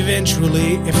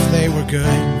eventually if they were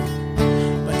good.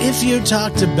 If you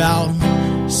talked about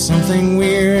something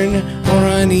weird or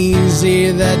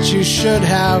uneasy that you should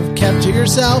have kept to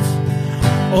yourself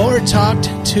or talked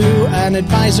to an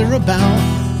advisor about,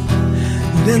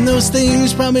 then those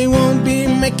things probably won't be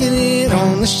making it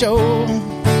on the show.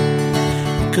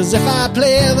 'Cause if I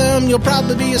play them, you'll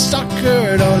probably be a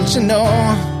stalker, don't you know?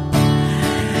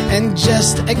 And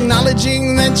just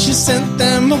acknowledging that you sent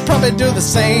them will probably do the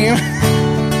same.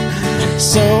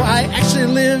 So I actually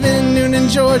live in Noonan,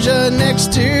 Georgia,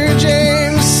 next to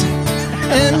James.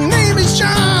 And name is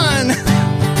John.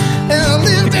 And I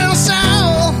live down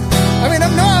south. I mean,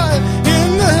 I'm not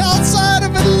in the outside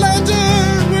of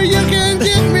Atlanta where you can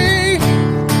get me.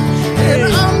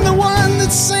 And I'm the one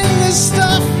that's saying this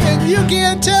stuff, and you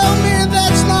can't tell me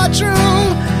that's not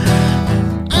true.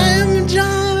 I am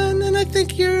John, and I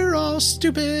think you're all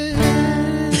stupid.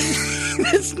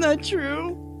 That's not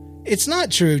true. It's not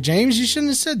true, James. You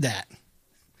shouldn't have said that.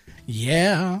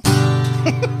 Yeah.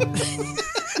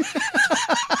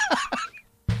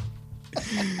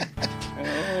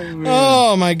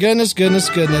 Oh, my goodness.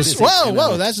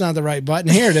 Whoa, that's not the right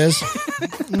button. Here it is.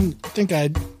 I think I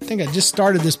just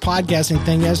started this podcasting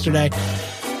thing yesterday.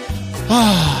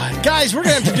 Guys, we're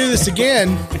going to have to do this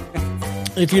again.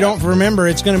 If you don't remember,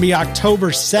 it's going to be October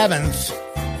 7th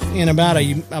in about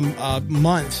a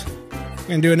month. We're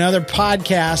going to do another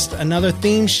podcast, another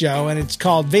theme show, and it's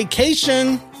called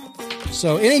Vacation.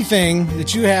 So anything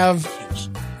that you have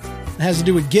that has to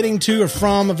do with getting to or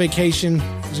from a vacation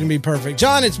is going to be perfect.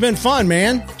 John, it's been fun,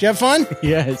 man. Did you have fun?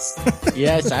 Yes.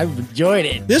 Yes, I've enjoyed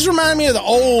it. This reminded me of the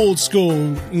old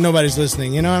school Nobody's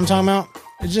Listening. You know what I'm talking about?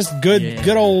 It's just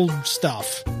good old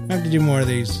stuff. I have to do more of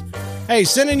these. Hey,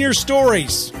 send in your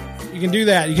stories. You can do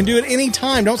that. You can do it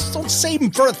anytime. Don't save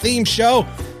them for a theme show.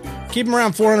 Keep them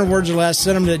around 400 words or less.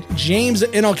 Send them to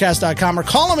james@nlcast.com or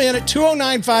call them in at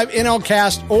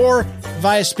 2095-NLCast or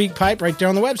via SpeakPipe right there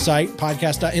on the website,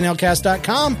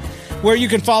 podcast.nlcast.com, where you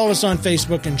can follow us on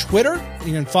Facebook and Twitter.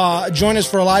 You can join us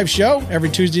for a live show every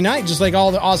Tuesday night, just like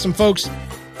all the awesome folks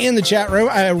in the chat room.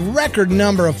 A record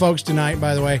number of folks tonight,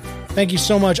 by the way. Thank you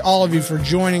so much, all of you, for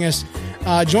joining us.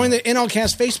 Join the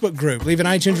NLCast Facebook group. Leave an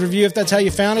iTunes review if that's how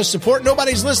you found us. Support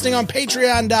Nobody's Listening on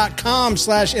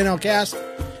patreon.com/NLCast.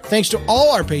 Thanks to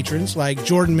all our patrons like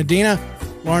Jordan Medina,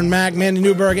 Lauren Mack, Mandy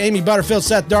Newberg, Amy Butterfield,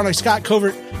 Seth Darling, Scott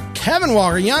Covert, Kevin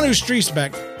Walker, Janu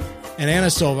Striesbeck, and Anna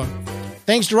Silva.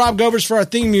 Thanks to Rob Gobers for our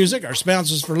theme music, our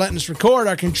sponsors for letting us record,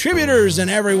 our contributors,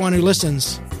 and everyone who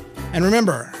listens. And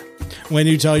remember, when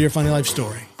you tell your funny life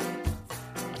story,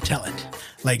 tell it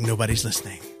like nobody's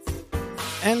listening.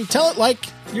 And tell it like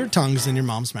your tongue's in your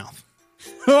mom's mouth.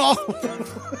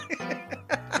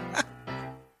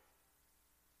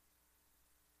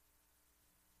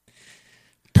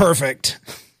 Perfect.